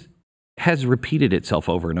 This has repeated itself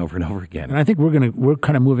over and over and over again. And I think we're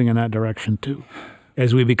kind of moving in that direction too,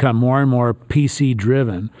 as we become more and more PC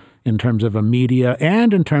driven in terms of a media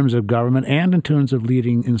and in terms of government and in terms of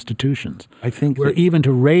leading institutions. I think even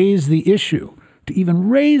to raise the issue,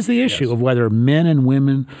 of whether men and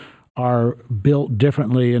women are built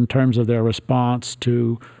differently in terms of their response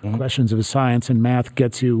to questions of science and math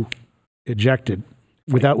gets you ejected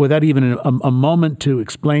without even a moment to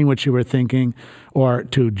explain what you were thinking or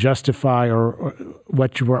to justify or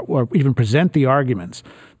what you were, or even present the arguments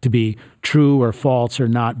to be true or false or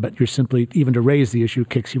not, but you're simply, even to raise the issue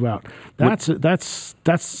kicks you out. That's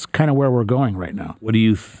kind of where we're going right now. What do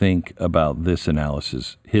you think about this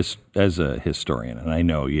analysis as a historian? And I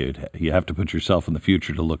know you have to put yourself in the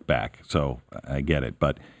future to look back, so I get it.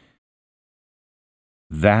 But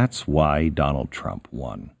that's why Donald Trump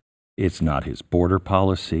won. It's not his border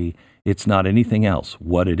policy. It's not anything else.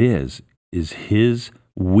 What it is his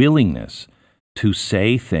willingness to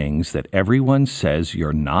say things that everyone says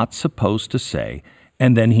you're not supposed to say,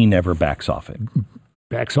 and then he never backs off it.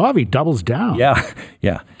 Backs off, he doubles down. Yeah,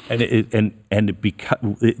 yeah. That's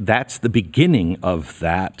the beginning of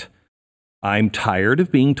that. I'm tired of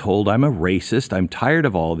being told I'm a racist. I'm tired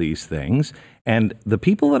of all these things. And the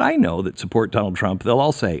people that I know that support Donald Trump, they'll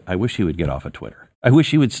all say, I wish he would get off of Twitter. I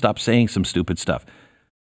wish he would stop saying some stupid stuff.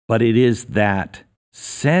 But it is that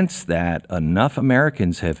sense that enough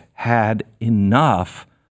Americans have had enough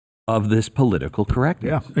of this political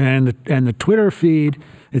correctness. Yeah, and the Twitter feed,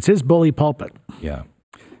 it's his bully pulpit. Yeah.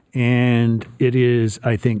 And it is,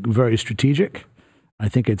 I think, very strategic. I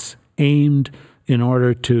think it's aimed in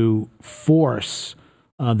order to force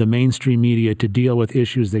the mainstream media to deal with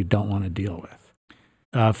issues they don't want to deal with.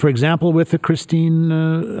 For example, with the Christine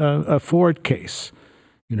Ford case,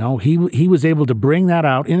 he was able to bring that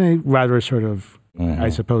out in a rather sort of, I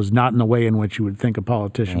suppose, not in the way in which you would think a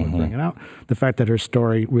politician would bring it out. The fact that her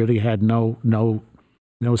story really had no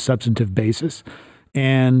substantive basis,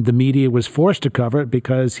 and the media was forced to cover it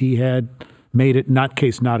because he had made it not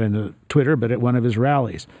in a Twitter, but at one of his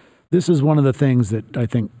rallies. This is one of the things that I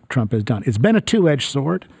think Trump has done. It's been a two-edged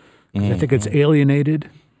sword. I think it's alienated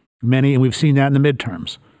many, and we've seen that in the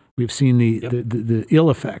midterms. We've seen the ill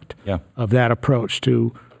effect of that approach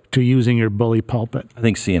to using your bully pulpit. I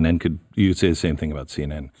think CNN you'd say the same thing about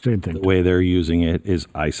CNN. Same thing. The way they're using it is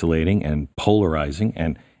isolating and polarizing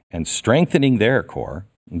and strengthening their core.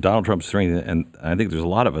 Donald Trump's strengthening, and I think there's a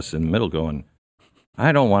lot of us in the middle going,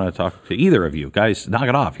 I don't want to talk to either of you. Guys, knock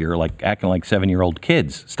it off. You're like acting like 7-year-old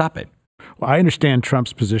kids. Stop it. Well, I understand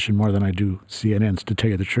Trump's position more than I do CNN's, to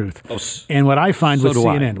tell you the truth. And what I find with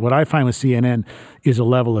CNN is a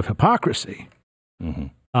level of hypocrisy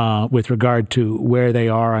with regard to where they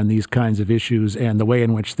are on these kinds of issues and the way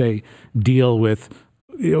in which they deal with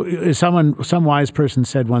some wise person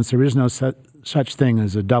said once, there is no such thing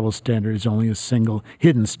as a double standard. It's only a single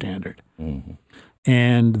hidden standard. Mm-hmm.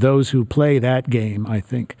 And those who play that game, I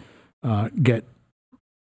think, earn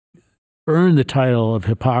the title of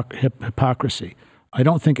hypocrisy. I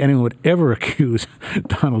don't think anyone would ever accuse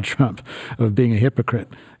Donald Trump of being a hypocrite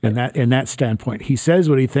in that standpoint. He says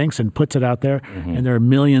what he thinks and puts it out there, mm-hmm. and there are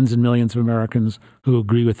millions and millions of Americans who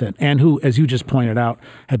agree with it, and who, as you just pointed out,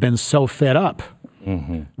 have been so fed up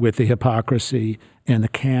mm-hmm. with the hypocrisy and the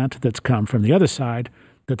cant that's come from the other side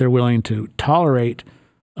that they're willing to tolerate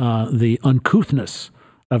the uncouthness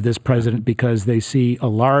of this president because they see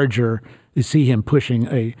him pushing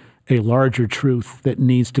a larger truth that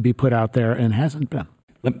needs to be put out there and hasn't been.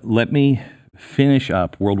 Let me finish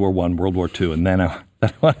up World War I, World War II, and then I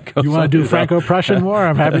want to go. You want to do Franco-Prussian War?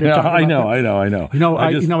 I'm happy to talk about I know.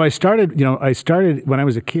 I started when I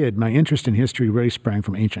was a kid. My interest in history really sprang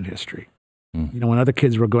from ancient history. Mm. When other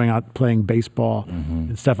kids were going out playing baseball mm-hmm.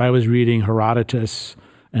 and stuff, I was reading Herodotus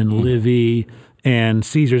and Livy and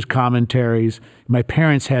Caesar's commentaries. My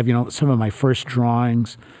parents have, some of my first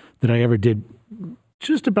drawings that I ever did.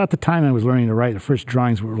 Just about the time I was learning to write, the first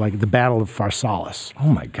drawings were like the Battle of Pharsalus. Oh,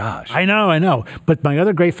 my gosh. I know. But my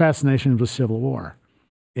other great fascination was Civil War.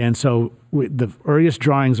 And so the earliest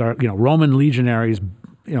drawings are, Roman legionaries,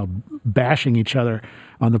 bashing each other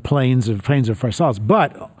on the plains of Pharsalus,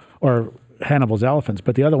 or Hannibal's elephants.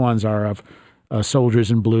 But the other ones are of soldiers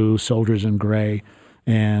in blue, soldiers in gray.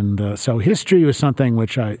 And so history was something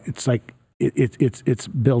which it's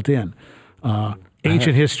built in.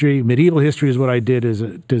 Ancient history, medieval history is what I did as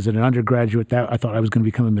an undergraduate. I thought I was going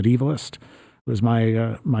to become a medievalist. Was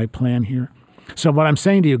my plan here. So what I'm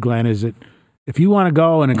saying to you, Glenn, is that if you want to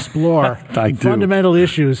go and explore fundamental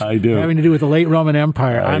issues having to do with the late Roman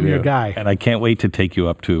Empire, I'm your guy. And I can't wait to take you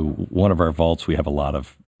up to one of our vaults. We have a lot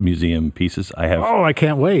of museum pieces. I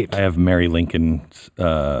can't wait. I have Mary Lincoln's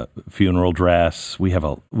funeral dress. We have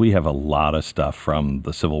a lot of stuff from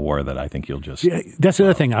the Civil War that I think you'll just. Yeah, that's the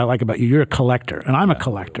other thing I like about you. You're a collector, and I'm a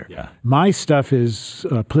collector. Yeah. My stuff is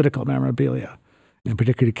political memorabilia, and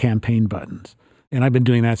particularly campaign buttons. And I've been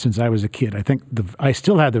doing that since I was a kid. I think I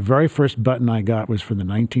still have the very first button I got was for the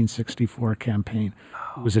 1964 campaign.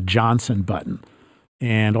 It was a Johnson button,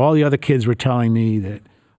 and all the other kids were telling me that.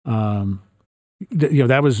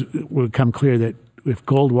 That would come clear that if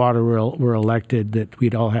Goldwater were elected, that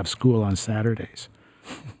we'd all have school on Saturdays.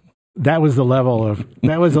 That was the level of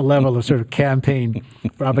sort of campaign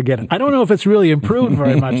propaganda. I don't know if it's really improved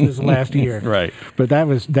very much this last year, right? But that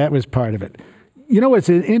was part of it.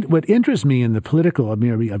 What interests me in the political.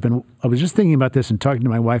 I was just thinking about this and talking to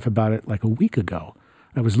my wife about it like a week ago.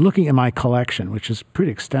 I was looking at my collection, which is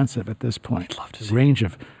pretty extensive at this point. I'd love to see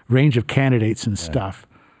range of candidates and stuff.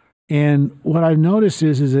 And what I've noticed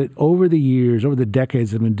is that over the years, over the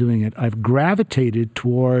decades I've been doing it, I've gravitated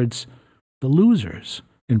towards the losers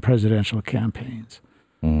in presidential campaigns.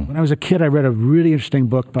 Mm. When I was a kid, I read a really interesting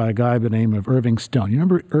book by a guy by the name of Irving Stone. You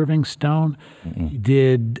remember Irving Stone? Mm-mm. He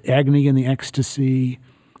did Agony and the Ecstasy,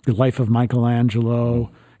 The Life of Michelangelo.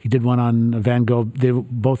 He did one on Van Gogh. They were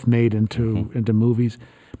both made into movies.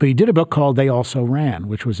 But he did a book called They Also Ran,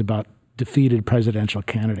 which was about defeated presidential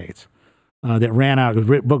candidates. That ran out.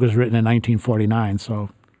 The book was written in 1949, so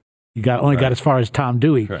you only got as far as Tom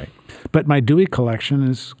Dewey. Right. But my Dewey collection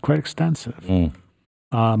is quite extensive. Mm.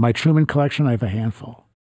 My Truman collection, I have a handful.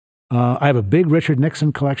 I have a big Richard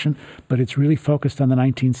Nixon collection, but it's really focused on the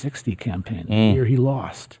 1960 campaign, the year he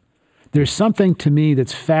lost. There's something to me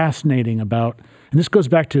that's fascinating about, and this goes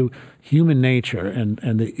back to human nature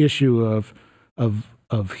and the issue of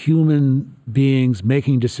human beings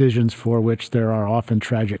making decisions for which there are often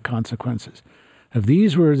tragic consequences. If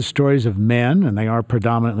these were the stories of men, and they are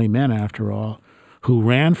predominantly men after all, who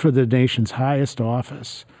ran for the nation's highest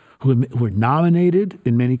office, who were nominated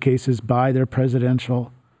in many cases by their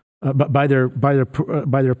presidential, by their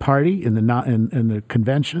party in the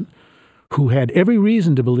convention, who had every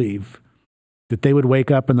reason to believe that they would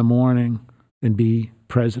wake up in the morning and be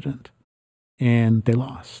president, and they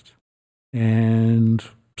lost. And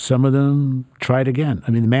some of them tried again.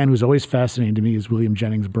 I mean, the man who's always fascinating to me is William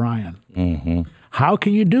Jennings Bryan. Mm-hmm. How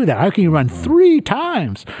can you do that? How can you run 3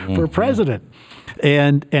 times for president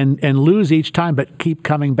and lose each time, but keep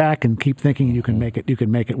coming back and keep thinking you can make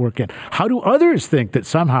it work in? How do others think that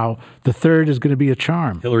somehow the third is going to be a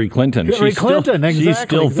charm? Hillary Clinton. She's still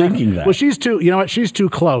thinking that. Well, she's too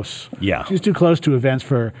close. Yeah. She's too close to events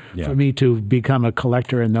for me to become a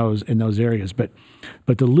collector in those areas. But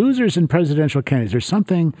the losers in presidential candidates, there's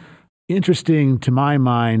something interesting to my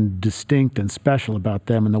mind, distinct and special about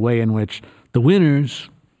them in the way in which the winners,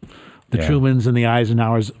 the Trumans and the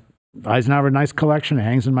Eisenhowers, Eisenhower, nice collection. It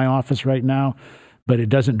hangs in my office right now, but it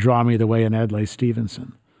doesn't draw me the way an Adlai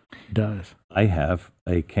Stevenson does. I have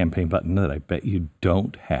a campaign button that I bet you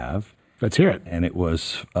don't have. Let's hear it. And it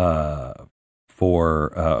was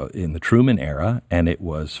for in the Truman era, and it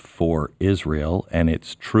was for Israel, and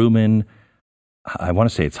it's Truman. I want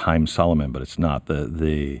to say it's Haim Solomon, but it's not.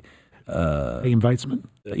 The Weizmann.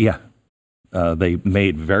 Yeah. They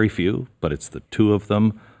made very few, but it's the two of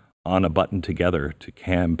them on a button together to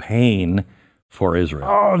campaign for Israel.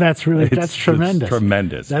 Oh, that's tremendous. It's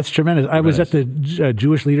tremendous. That's tremendous. I was at the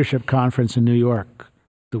Jewish Leadership Conference in New York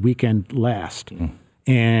the weekend last,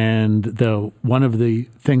 and one of the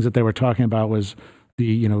things that they were talking about was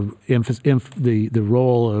the the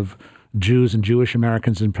role of Jews and Jewish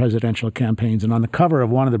Americans in presidential campaigns. And on the cover of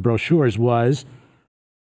one of the brochures was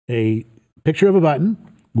a picture of a button,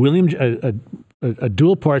 a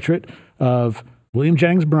dual portrait of William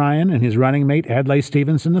Jennings Bryan and his running mate, Adlai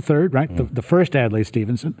Stevenson III, right? The first Adlai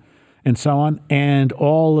Stevenson, and so on, and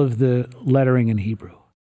all of the lettering in Hebrew.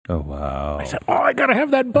 Oh, wow. I said, I got to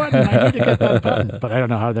have that button. I need to get that button. But I don't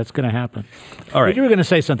know how that's going to happen. All right. But you were going to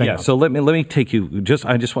say something else. So let me take you,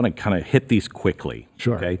 I just want to kind of hit these quickly.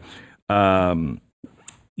 Sure. Okay.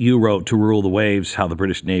 You wrote To Rule the Waves, How the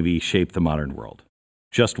British Navy Shaped the Modern World.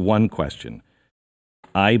 Just one question.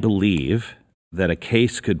 I believe that a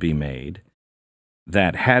case could be made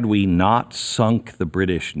that had we not sunk the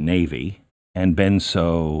British Navy and been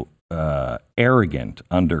so arrogant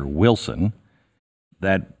under Wilson,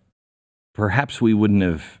 that perhaps we wouldn't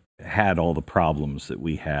have had all the problems that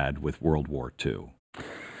we had with World War II.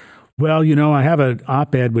 Well, I have an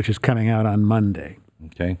op-ed which is coming out on Monday.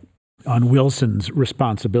 Okay. On Wilson's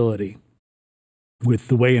responsibility with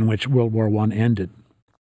the way in which World War I ended,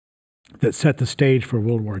 that set the stage for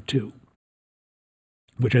World War II,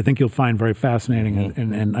 which I think you'll find very fascinating,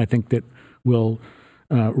 and I think that will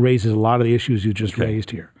raises a lot of the issues you just raised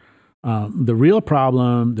here. The real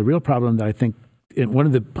problem that I think, and one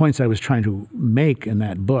of the points I was trying to make in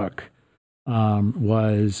that book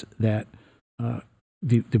was that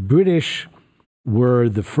the British were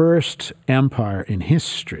the first empire in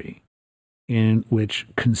history in which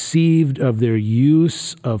conceived of their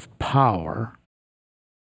use of power,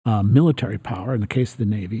 military power in the case of the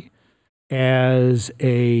Navy, as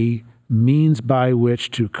a means by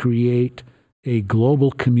which to create a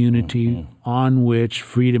global community on which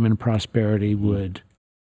freedom and prosperity would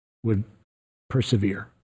persevere.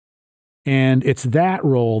 And it's that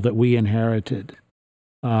role that we inherited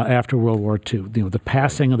after World War II. The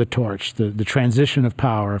passing of the torch, the transition of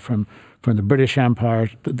power from the British Empire,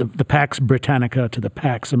 the Pax Britannica to the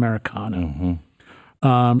Pax Americana.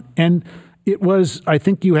 And it was, I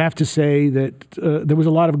think you have to say that there was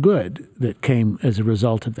a lot of good that came as a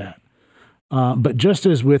result of that. But just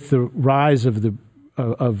as with the rise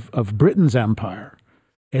of Britain's empire,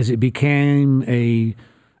 as it became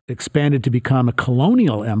expanded to become a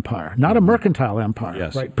colonial empire, not a mercantile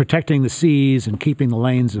empire, right? Protecting the seas and keeping the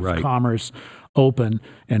lanes of commerce open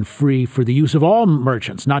and free for the use of all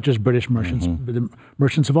merchants, not just British merchants, but the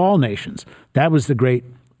merchants of all nations. That was the great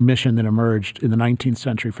mission that emerged in the 19th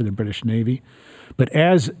century for the British Navy. But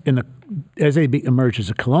as they emerged as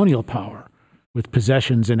a colonial power, with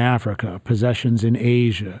possessions in Africa, possessions in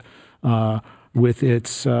Asia, with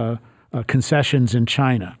its concessions in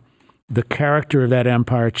China, the character of that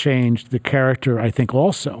empire changed. The character, I think,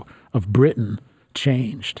 also of Britain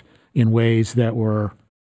changed in ways that were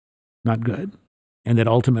not good, and that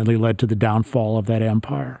ultimately led to the downfall of that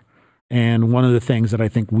empire. And one of the things that I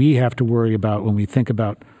think we have to worry about when we think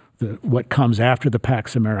about what comes after the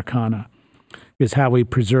Pax Americana is how we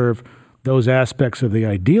preserve those aspects of the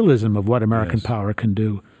idealism of what American power can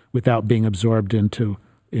do without being absorbed into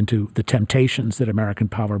the temptations that American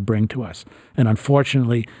power bring to us. And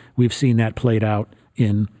unfortunately, we've seen that played out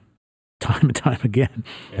in time and time again.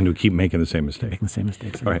 And we keep making the same mistakes. Making the same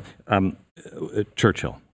mistakes. All right.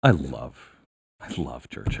 Churchill. I love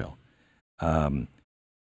Churchill.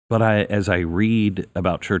 But as I read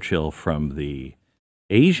about Churchill from the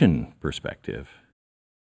Asian perspective,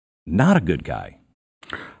 not a good guy.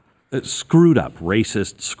 Screwed up,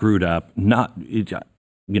 racist, screwed up.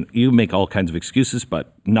 You make all kinds of excuses,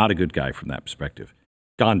 but not a good guy from that perspective.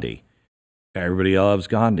 Gandhi. Everybody loves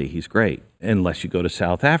Gandhi. He's great. Unless you go to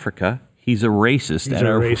South Africa, he's a racist and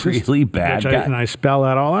a really bad guy. And I spell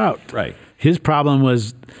that all out. Right. His problem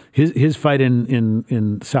was his fight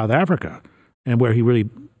in South Africa, and where he really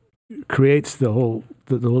creates the whole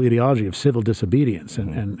ideology of civil disobedience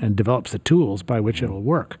and develops the tools by which it will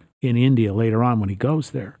work in India later on when he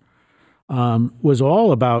goes there. Was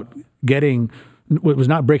all about was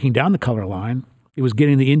not breaking down the color line. It was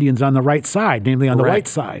getting the Indians on the right side, namely on the Correct. right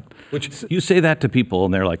side. Which you say that to people,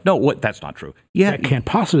 and they're like, "No, what? That's not true." Yeah, That can't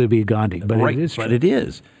possibly be Gandhi, but right, it is true. but it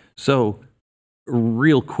is. So,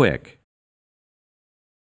 real quick,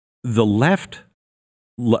 the left,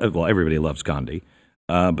 well, everybody loves Gandhi,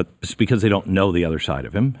 but it's because they don't know the other side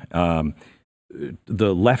of him.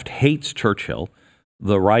 The left hates Churchill.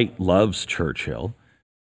 The right loves Churchill.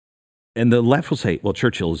 And the left will say, well,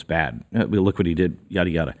 Churchill is bad. Look what he did, yada,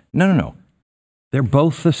 yada. No. They're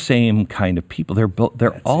both the same kind of people.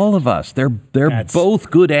 They're all of us. They're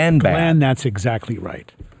both good and bad. Glenn, that's exactly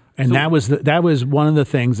right. And that was one of the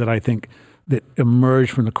things that I think that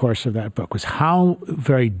emerged from the course of that book was how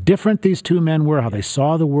very different these two men were, how they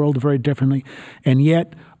saw the world very differently, and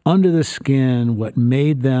yet under the skin, what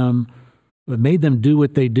made them do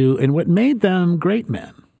what they do, and what made them great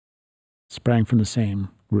men sprang from the same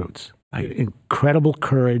roots. Right. Incredible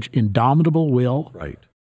courage, indomitable will. Right.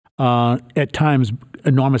 At times,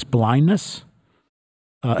 enormous blindness.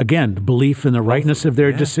 Again, belief in the rightness of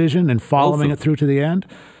their decision and following it through to the end.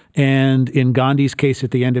 And in Gandhi's case,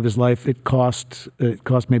 at the end of his life, it cost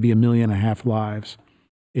maybe 1.5 million lives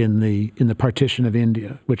in the partition of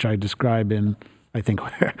India, which I describe in, I think,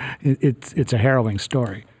 it's a harrowing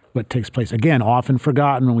story. What takes place, again, often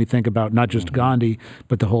forgotten when we think about not just Gandhi,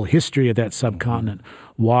 but the whole history of that subcontinent,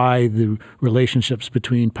 why the relationships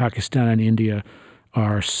between Pakistan and India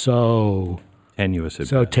are so tenuous,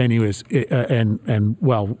 and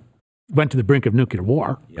went to the brink of nuclear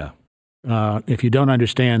war. Yeah. If you don't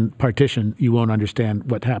understand partition, you won't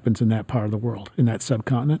understand what happens in that part of the world, in that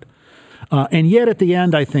subcontinent. And yet at the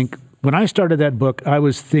end, I think, when I started that book, I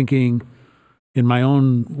was thinking in my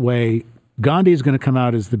own way, Gandhi is going to come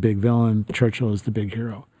out as the big villain, Churchill is the big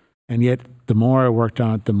hero. And yet, the more I worked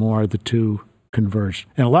on it, the more the two converged.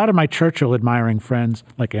 And a lot of my Churchill admiring friends,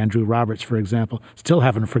 like Andrew Roberts, for example, still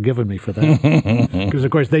haven't forgiven me for that. Because, of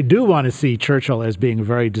course, they do want to see Churchill as being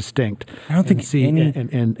very distinct. I don't think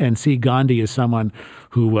and see Gandhi as someone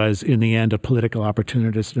who was, in the end, a political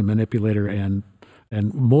opportunist and manipulator and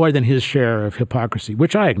more than his share of hypocrisy,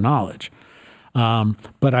 which I acknowledge.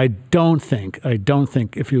 But I don't think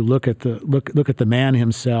if you look at the man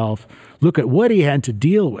himself, look at what he had to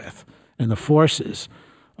deal with and the forces,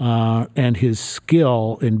 and his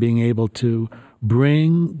skill in being able to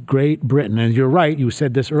bring Great Britain. And you're right, you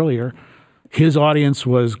said this earlier, his audience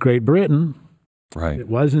was Great Britain. Right. It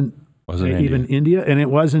wasn't even India, and it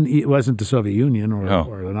wasn't the Soviet Union or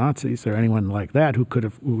the Nazis or anyone like that who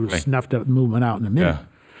snuffed the movement out in a minute.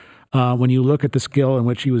 Yeah. When you look at the skill in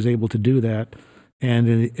which he was able to do that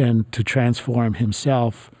and to transform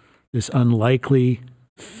himself, this unlikely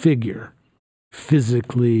figure,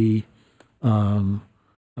 physically,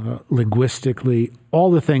 linguistically, all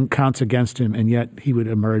the thing counts against him, and yet he would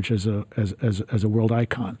emerge as a world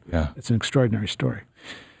icon. Yeah. It's an extraordinary story.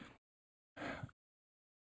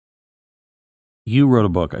 You wrote a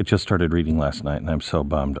book. I just started reading last night, and I'm so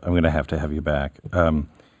bummed. I'm going to have you back.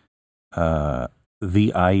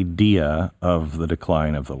 The idea of the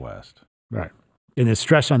decline of the West. Right. And there's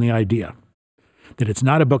stress on the idea that it's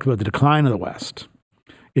not a book about the decline of the West.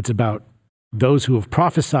 It's about those who have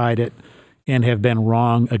prophesied it and have been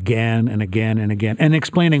wrong again and again and again, and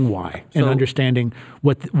explaining why, and understanding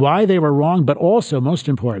why they were wrong, but also, most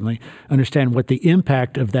importantly, understand what the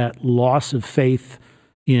impact of that loss of faith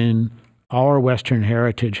in our Western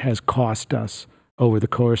heritage has cost us over the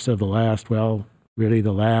course of the last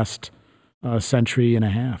century and a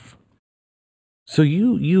half. So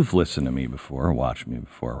you've listened to me before, or watched me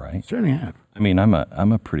before, right? Certainly have. I mean, I'm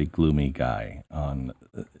a pretty gloomy guy on.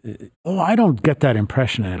 I don't get that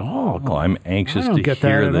impression at all. Oh, I'm anxious to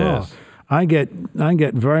hear this. All. I get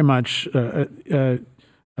very much a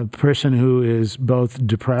person who is both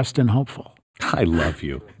depressed and hopeful. I love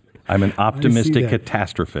you. I'm an optimistic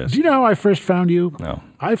catastrophist. Do you know how I first found you? No.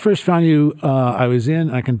 I first found you,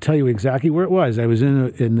 I can tell you exactly where it was. I was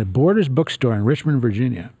in the Borders bookstore in Richmond,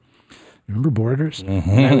 Virginia. Remember Borders?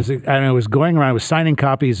 Mm-hmm. I was going around, I was signing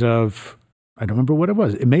copies of, I don't remember what it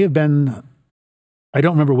was. It may have been, I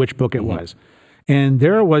don't remember which book it was. And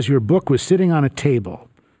there it was, your book was sitting on a table.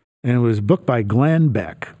 And it was a book by Glenn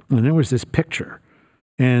Beck. And there was this picture.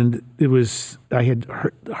 And it was, I had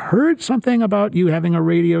heard something about you having a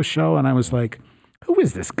radio show, and I was like, who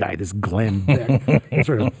is this guy, this Glenn Beck?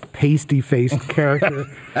 Sort of pasty-faced character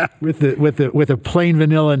with a plain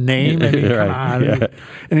vanilla name. I mean, come on. Yeah.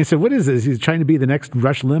 And he said, what is this? He's trying to be the next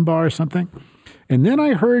Rush Limbaugh or something? And then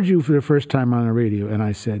I heard you for the first time on the radio, and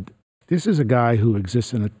I said, this is a guy who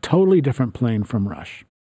exists in a totally different plane from Rush.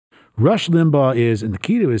 Rush Limbaugh is, and the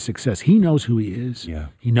key to his success, he knows who he is. Yeah.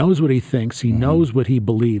 He knows what he thinks. He knows what he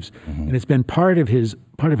believes. And it's been part of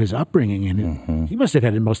part of his upbringing. And he must have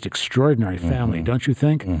had the most extraordinary family, don't you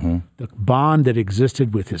think? The bond that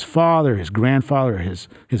existed with his father, his grandfather,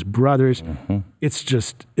 his brothers.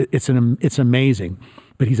 It's amazing.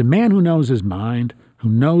 But he's a man who knows his mind, who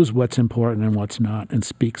knows what's important and what's not, and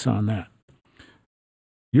speaks on that.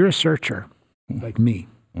 You're a searcher, like me.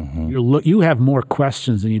 You have more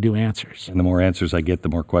questions than you do answers. And the more answers I get, the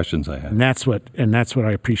more questions I have. And that's what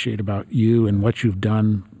I appreciate about you and what you've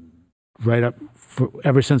done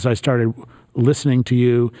ever since I started listening to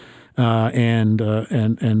you and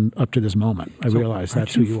up to this moment. I realize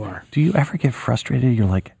that's who you are. Do you ever get frustrated? You're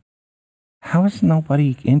like, how is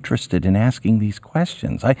nobody interested in asking these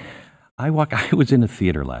questions? I was in a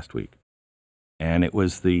theater last week, and it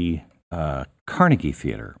was the Carnegie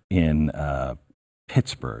Theater in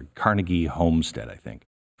Pittsburgh, Carnegie Homestead, I think.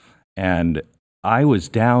 And I was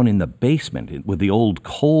down in the basement with the old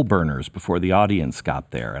coal burners before the audience got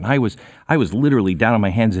there. And I was literally down on my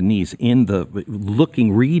hands and knees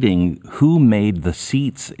reading who made the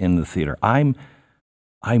seats in the theater. I'm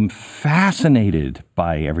fascinated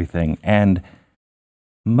by everything, and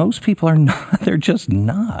most people are not. They're just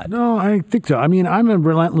not. No, I think so. I mean, I'm a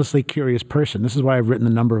relentlessly curious person. This is why I've written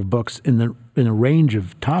a number of books in a range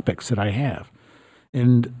of topics that I have.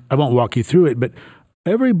 And I won't walk you through it, but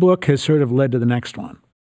every book has sort of led to the next one.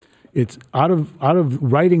 It's out of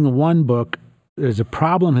writing one book, there's a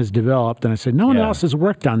problem has developed, and I said, no one else has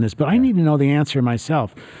worked on this, but I need to know the answer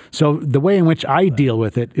myself. So the way in which I deal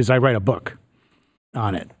with it is I write a book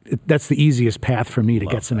on it. That's the easiest path for me to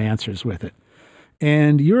get some answers with it.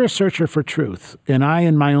 And you're a searcher for truth. And I,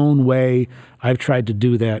 in my own way, I've tried to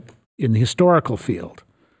do that in the historical field.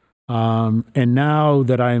 And now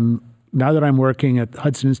that I'm working at the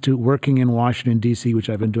Hudson Institute, working in Washington, D.C.,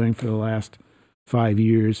 which I've been doing for the last 5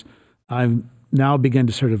 years, I've now begun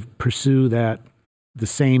to sort of pursue the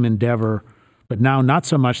same endeavor, but now not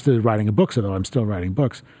so much through writing a book, although I'm still writing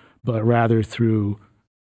books, but rather through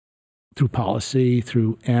policy,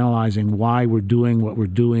 through analyzing why we're doing what we're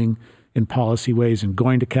doing in policy ways, and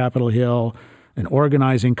going to Capitol Hill and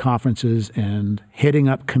organizing conferences and heading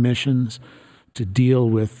up commissions to deal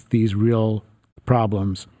with these real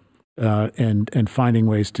problems. And finding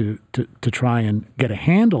ways to try and get a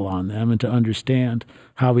handle on them and to understand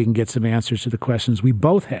how we can get some answers to the questions we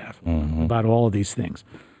both have about all of these things.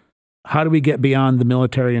 How do we get beyond the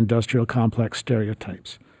military-industrial complex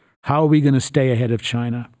stereotypes? How are we going to stay ahead of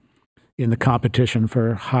China in the competition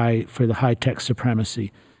for the high-tech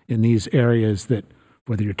supremacy in these areas that,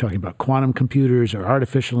 whether you're talking about quantum computers or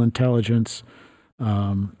artificial intelligence,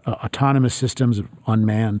 autonomous systems,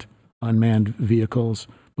 unmanned vehicles,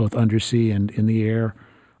 both undersea and in the air.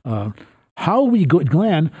 Glenn, how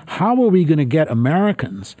are we going to get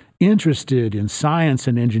Americans interested in science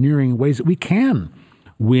and engineering in ways that we can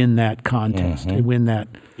win that contest and win that?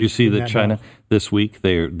 You see that China this week,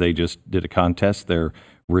 they just did a contest. They're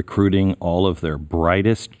recruiting all of their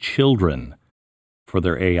brightest children for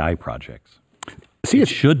their AI projects. See, it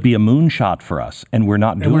should be a moonshot for us, and we're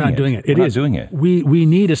not doing it. We're not doing it. We're not doing it. We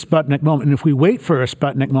need a Sputnik moment, and if we wait for a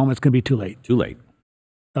Sputnik moment, it's going to be too late. Too late.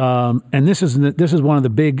 And this is one of the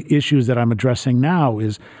big issues that I'm addressing now: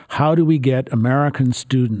 is how do we get American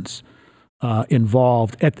students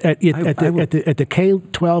involved at the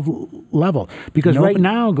K-12 level? Because right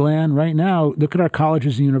now, Glenn, look at our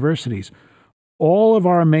colleges and universities. All of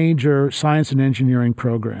our major science and engineering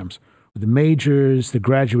programs, the majors, the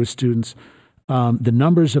graduate students, the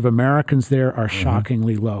numbers of Americans there are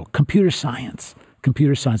shockingly low. Computer science.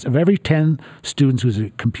 Of every 10 students who's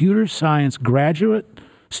a computer science graduate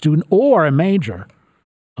student or a major,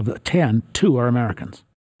 of the 10, 2 are Americans.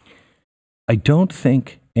 I don't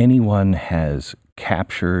think anyone has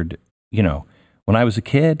captured, when I was a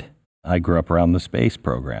kid, I grew up around the space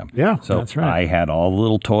program. Yeah, so that's right. I had all the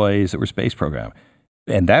little toys that were space program.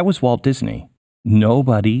 And that was Walt Disney.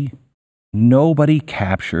 Nobody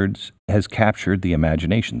has captured the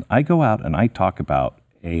imagination. I go out and I talk about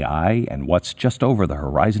AI and what's just over the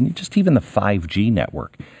horizon, just even the 5G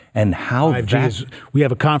network and how 5G we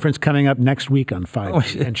have a conference coming up next week on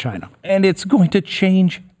 5G in China. And it's going to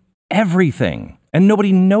change everything, and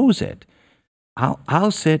nobody knows it.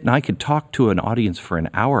 I'll sit and I could talk to an audience for an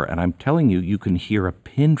hour, and I'm telling you, you can hear a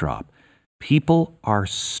pin drop. People are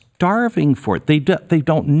starving for it. They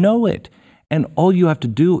don't know it. And all you have to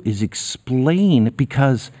do is explain,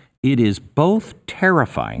 because it is both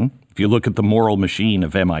terrifying. If you look at the moral machine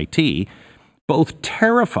of MIT, both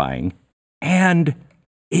terrifying and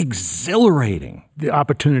exhilarating. The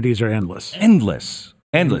opportunities are endless. Endless.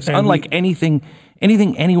 And unlike anything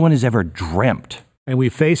anyone has ever dreamt. And we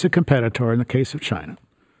face a competitor in the case of China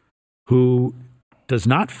who does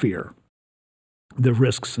not fear the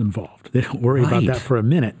risks involved. They don't worry about that for a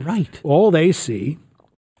minute. Right. All they see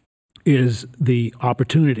is the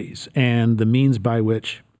opportunities and the means by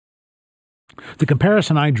which. The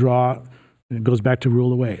comparison I draw, and it goes back to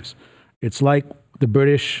rule of waves. It's like the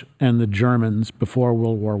British and the Germans before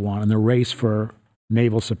World War I and the race for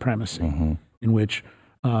naval supremacy, in which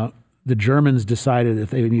the Germans decided that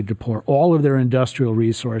they needed to pour all of their industrial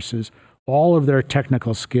resources, all of their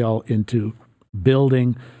technical skill into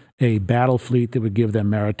building a battle fleet that would give them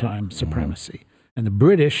maritime supremacy. And the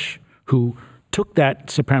British, who took that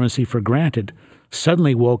supremacy for granted,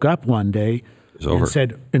 suddenly woke up one day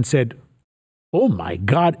and said, oh my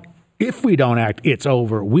God, if we don't act, it's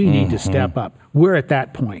over. We need to step up. We're at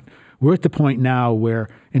that point. We're at the point now where,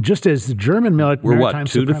 and just as the German maritime what,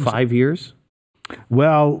 2 to 5 years?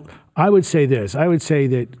 Well, I would say this. I would say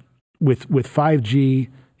that with 5G,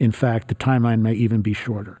 in fact, the timeline may even be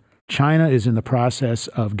shorter. China is in the process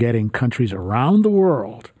of getting countries around the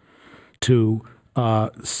world to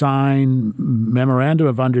sign memorandum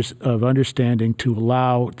of understanding to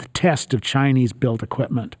allow the test of Chinese-built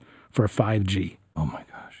equipment for 5G. Oh, my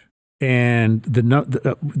gosh. And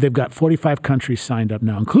they've got 45 countries signed up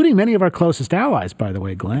now, including many of our closest allies, by the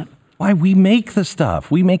way, Glenn. Why? We make the stuff.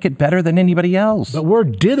 We make it better than anybody else. But we're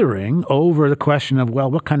dithering over the question of, well,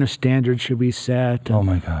 what kind of standards should we set? Oh,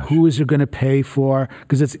 my gosh. Who is it going to pay for?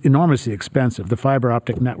 Because it's enormously expensive. The fiber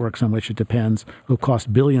optic networks on which it depends will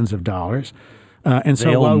cost billions of dollars. And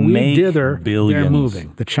so while we dither, they're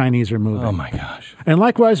moving. The Chinese are moving. Oh, my gosh. And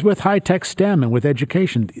likewise with high-tech STEM and with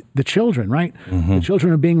education, the children, right? The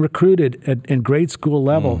children are being recruited at grade school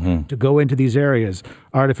level to go into these areas,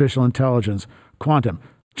 artificial intelligence, quantum.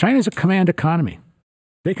 China's a command economy.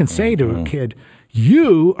 They can say to a kid,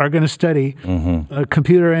 you are going to study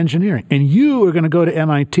computer engineering, and you are going to go to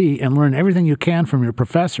MIT and learn everything you can from your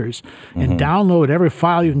professors and download every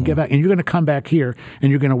file you can get back, and you're going to come back here and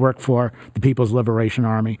you're going to work for the People's Liberation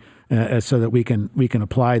Army so that we can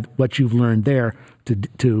apply what you've learned there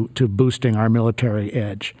to boosting our military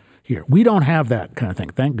edge here. We don't have that kind of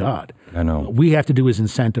thing, thank God. I know. What we have to do is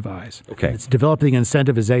incentivize. Okay. It's developing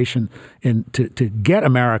incentivization to get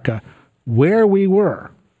America where we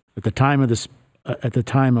were at the time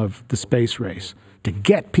of the space race, to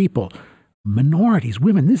get people, minorities,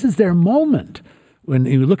 women. This is their moment. When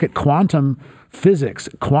you look at quantum physics,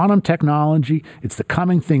 quantum technology, it's the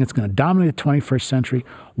coming thing. It's going to dominate the 21st century.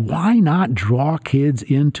 Why not draw kids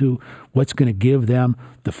into what's going to give them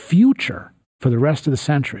the future for the rest of the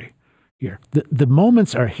century? Here, the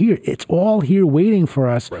moments are here. It's all here waiting for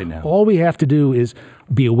us. Right now. All we have to do is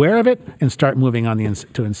be aware of it and start moving on to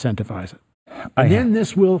incentivize it. And then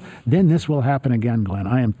this will happen again, Glenn.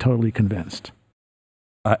 I am totally convinced.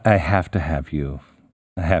 I have to have you.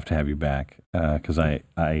 I have to have you back because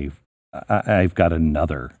I've got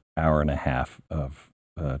another hour and a half of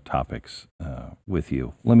topics with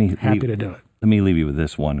you. Happy to do it. Let me leave you with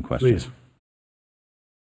this one question. Please.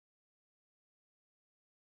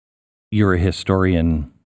 You're a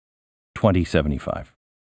historian 2075.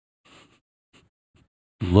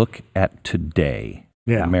 Look at today,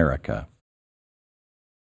 America.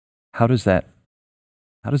 How does that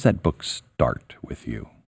book start with you?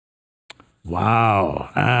 Wow,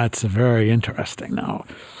 that's very interesting. Now,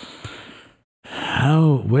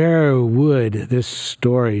 where would this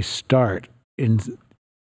story start? In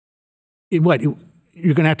what?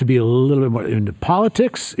 You're going to have to be a little bit more into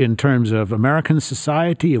politics in terms of American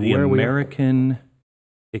society, of where we are. The American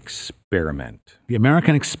experiment. The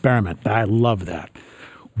American experiment. I love that.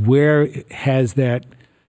 Where has that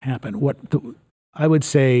happened? I would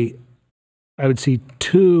see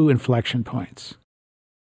two inflection points.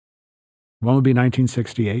 One would be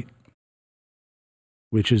 1968,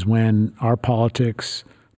 which is when our politics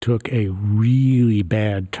took a really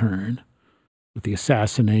bad turn with the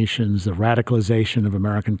assassinations, the radicalization of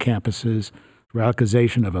American campuses,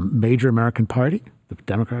 radicalization of a major American party, the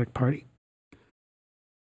Democratic Party.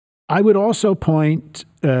 I would also point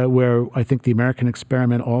where I think the American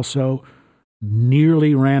experiment also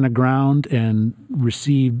nearly ran aground and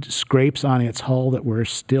received scrapes on its hull that we're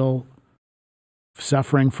still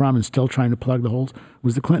suffering from and still trying to plug the holes,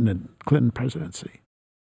 was the Clinton presidency.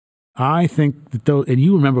 I think that and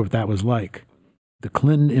you remember what that was like. The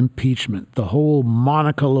Clinton impeachment, the whole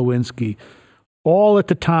Monica Lewinsky, all at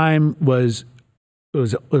the time was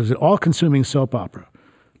an all-consuming soap opera.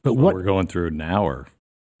 But what we're going through now,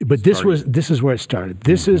 this is where it started.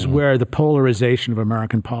 This is where the polarization of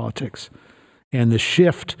American politics and the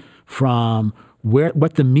shift from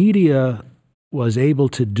what the media was able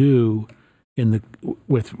to do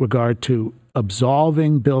with regard to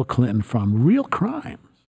absolving Bill Clinton from real crimes,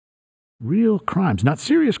 real crimes, not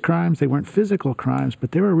serious crimes. They weren't physical crimes,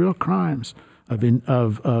 but they were real crimes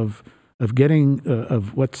of getting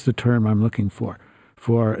of what's the term I'm looking for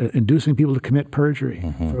inducing people to commit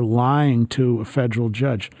perjury, for lying to a federal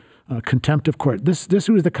judge, contempt of court. This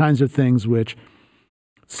was the kinds of things which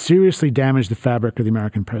seriously damaged the fabric of the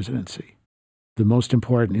American presidency, the most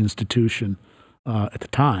important institution at the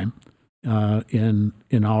time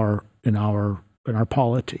in our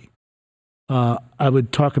polity. I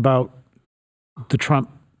would talk about the Trump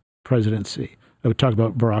presidency. I would talk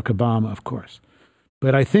about Barack Obama, of course.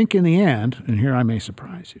 But I think in the end, and here I may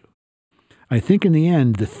surprise you, I think in the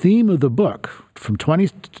end, the theme of the book from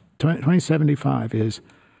 2075 is,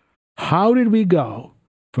 how did we go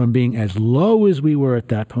from being as low as we were at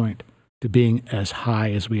that point to being as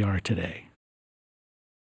high as we are today?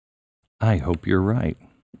 I hope you're right.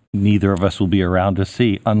 Neither of us will be around to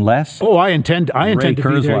see, unless... Oh, I intend to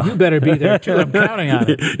be there. You better be there, too. I'm counting on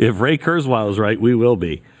it. If Ray Kurzweil is right, we will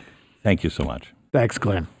be. Thank you so much. Thanks,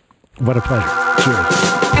 Glenn. What a pleasure.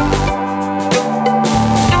 Cheers.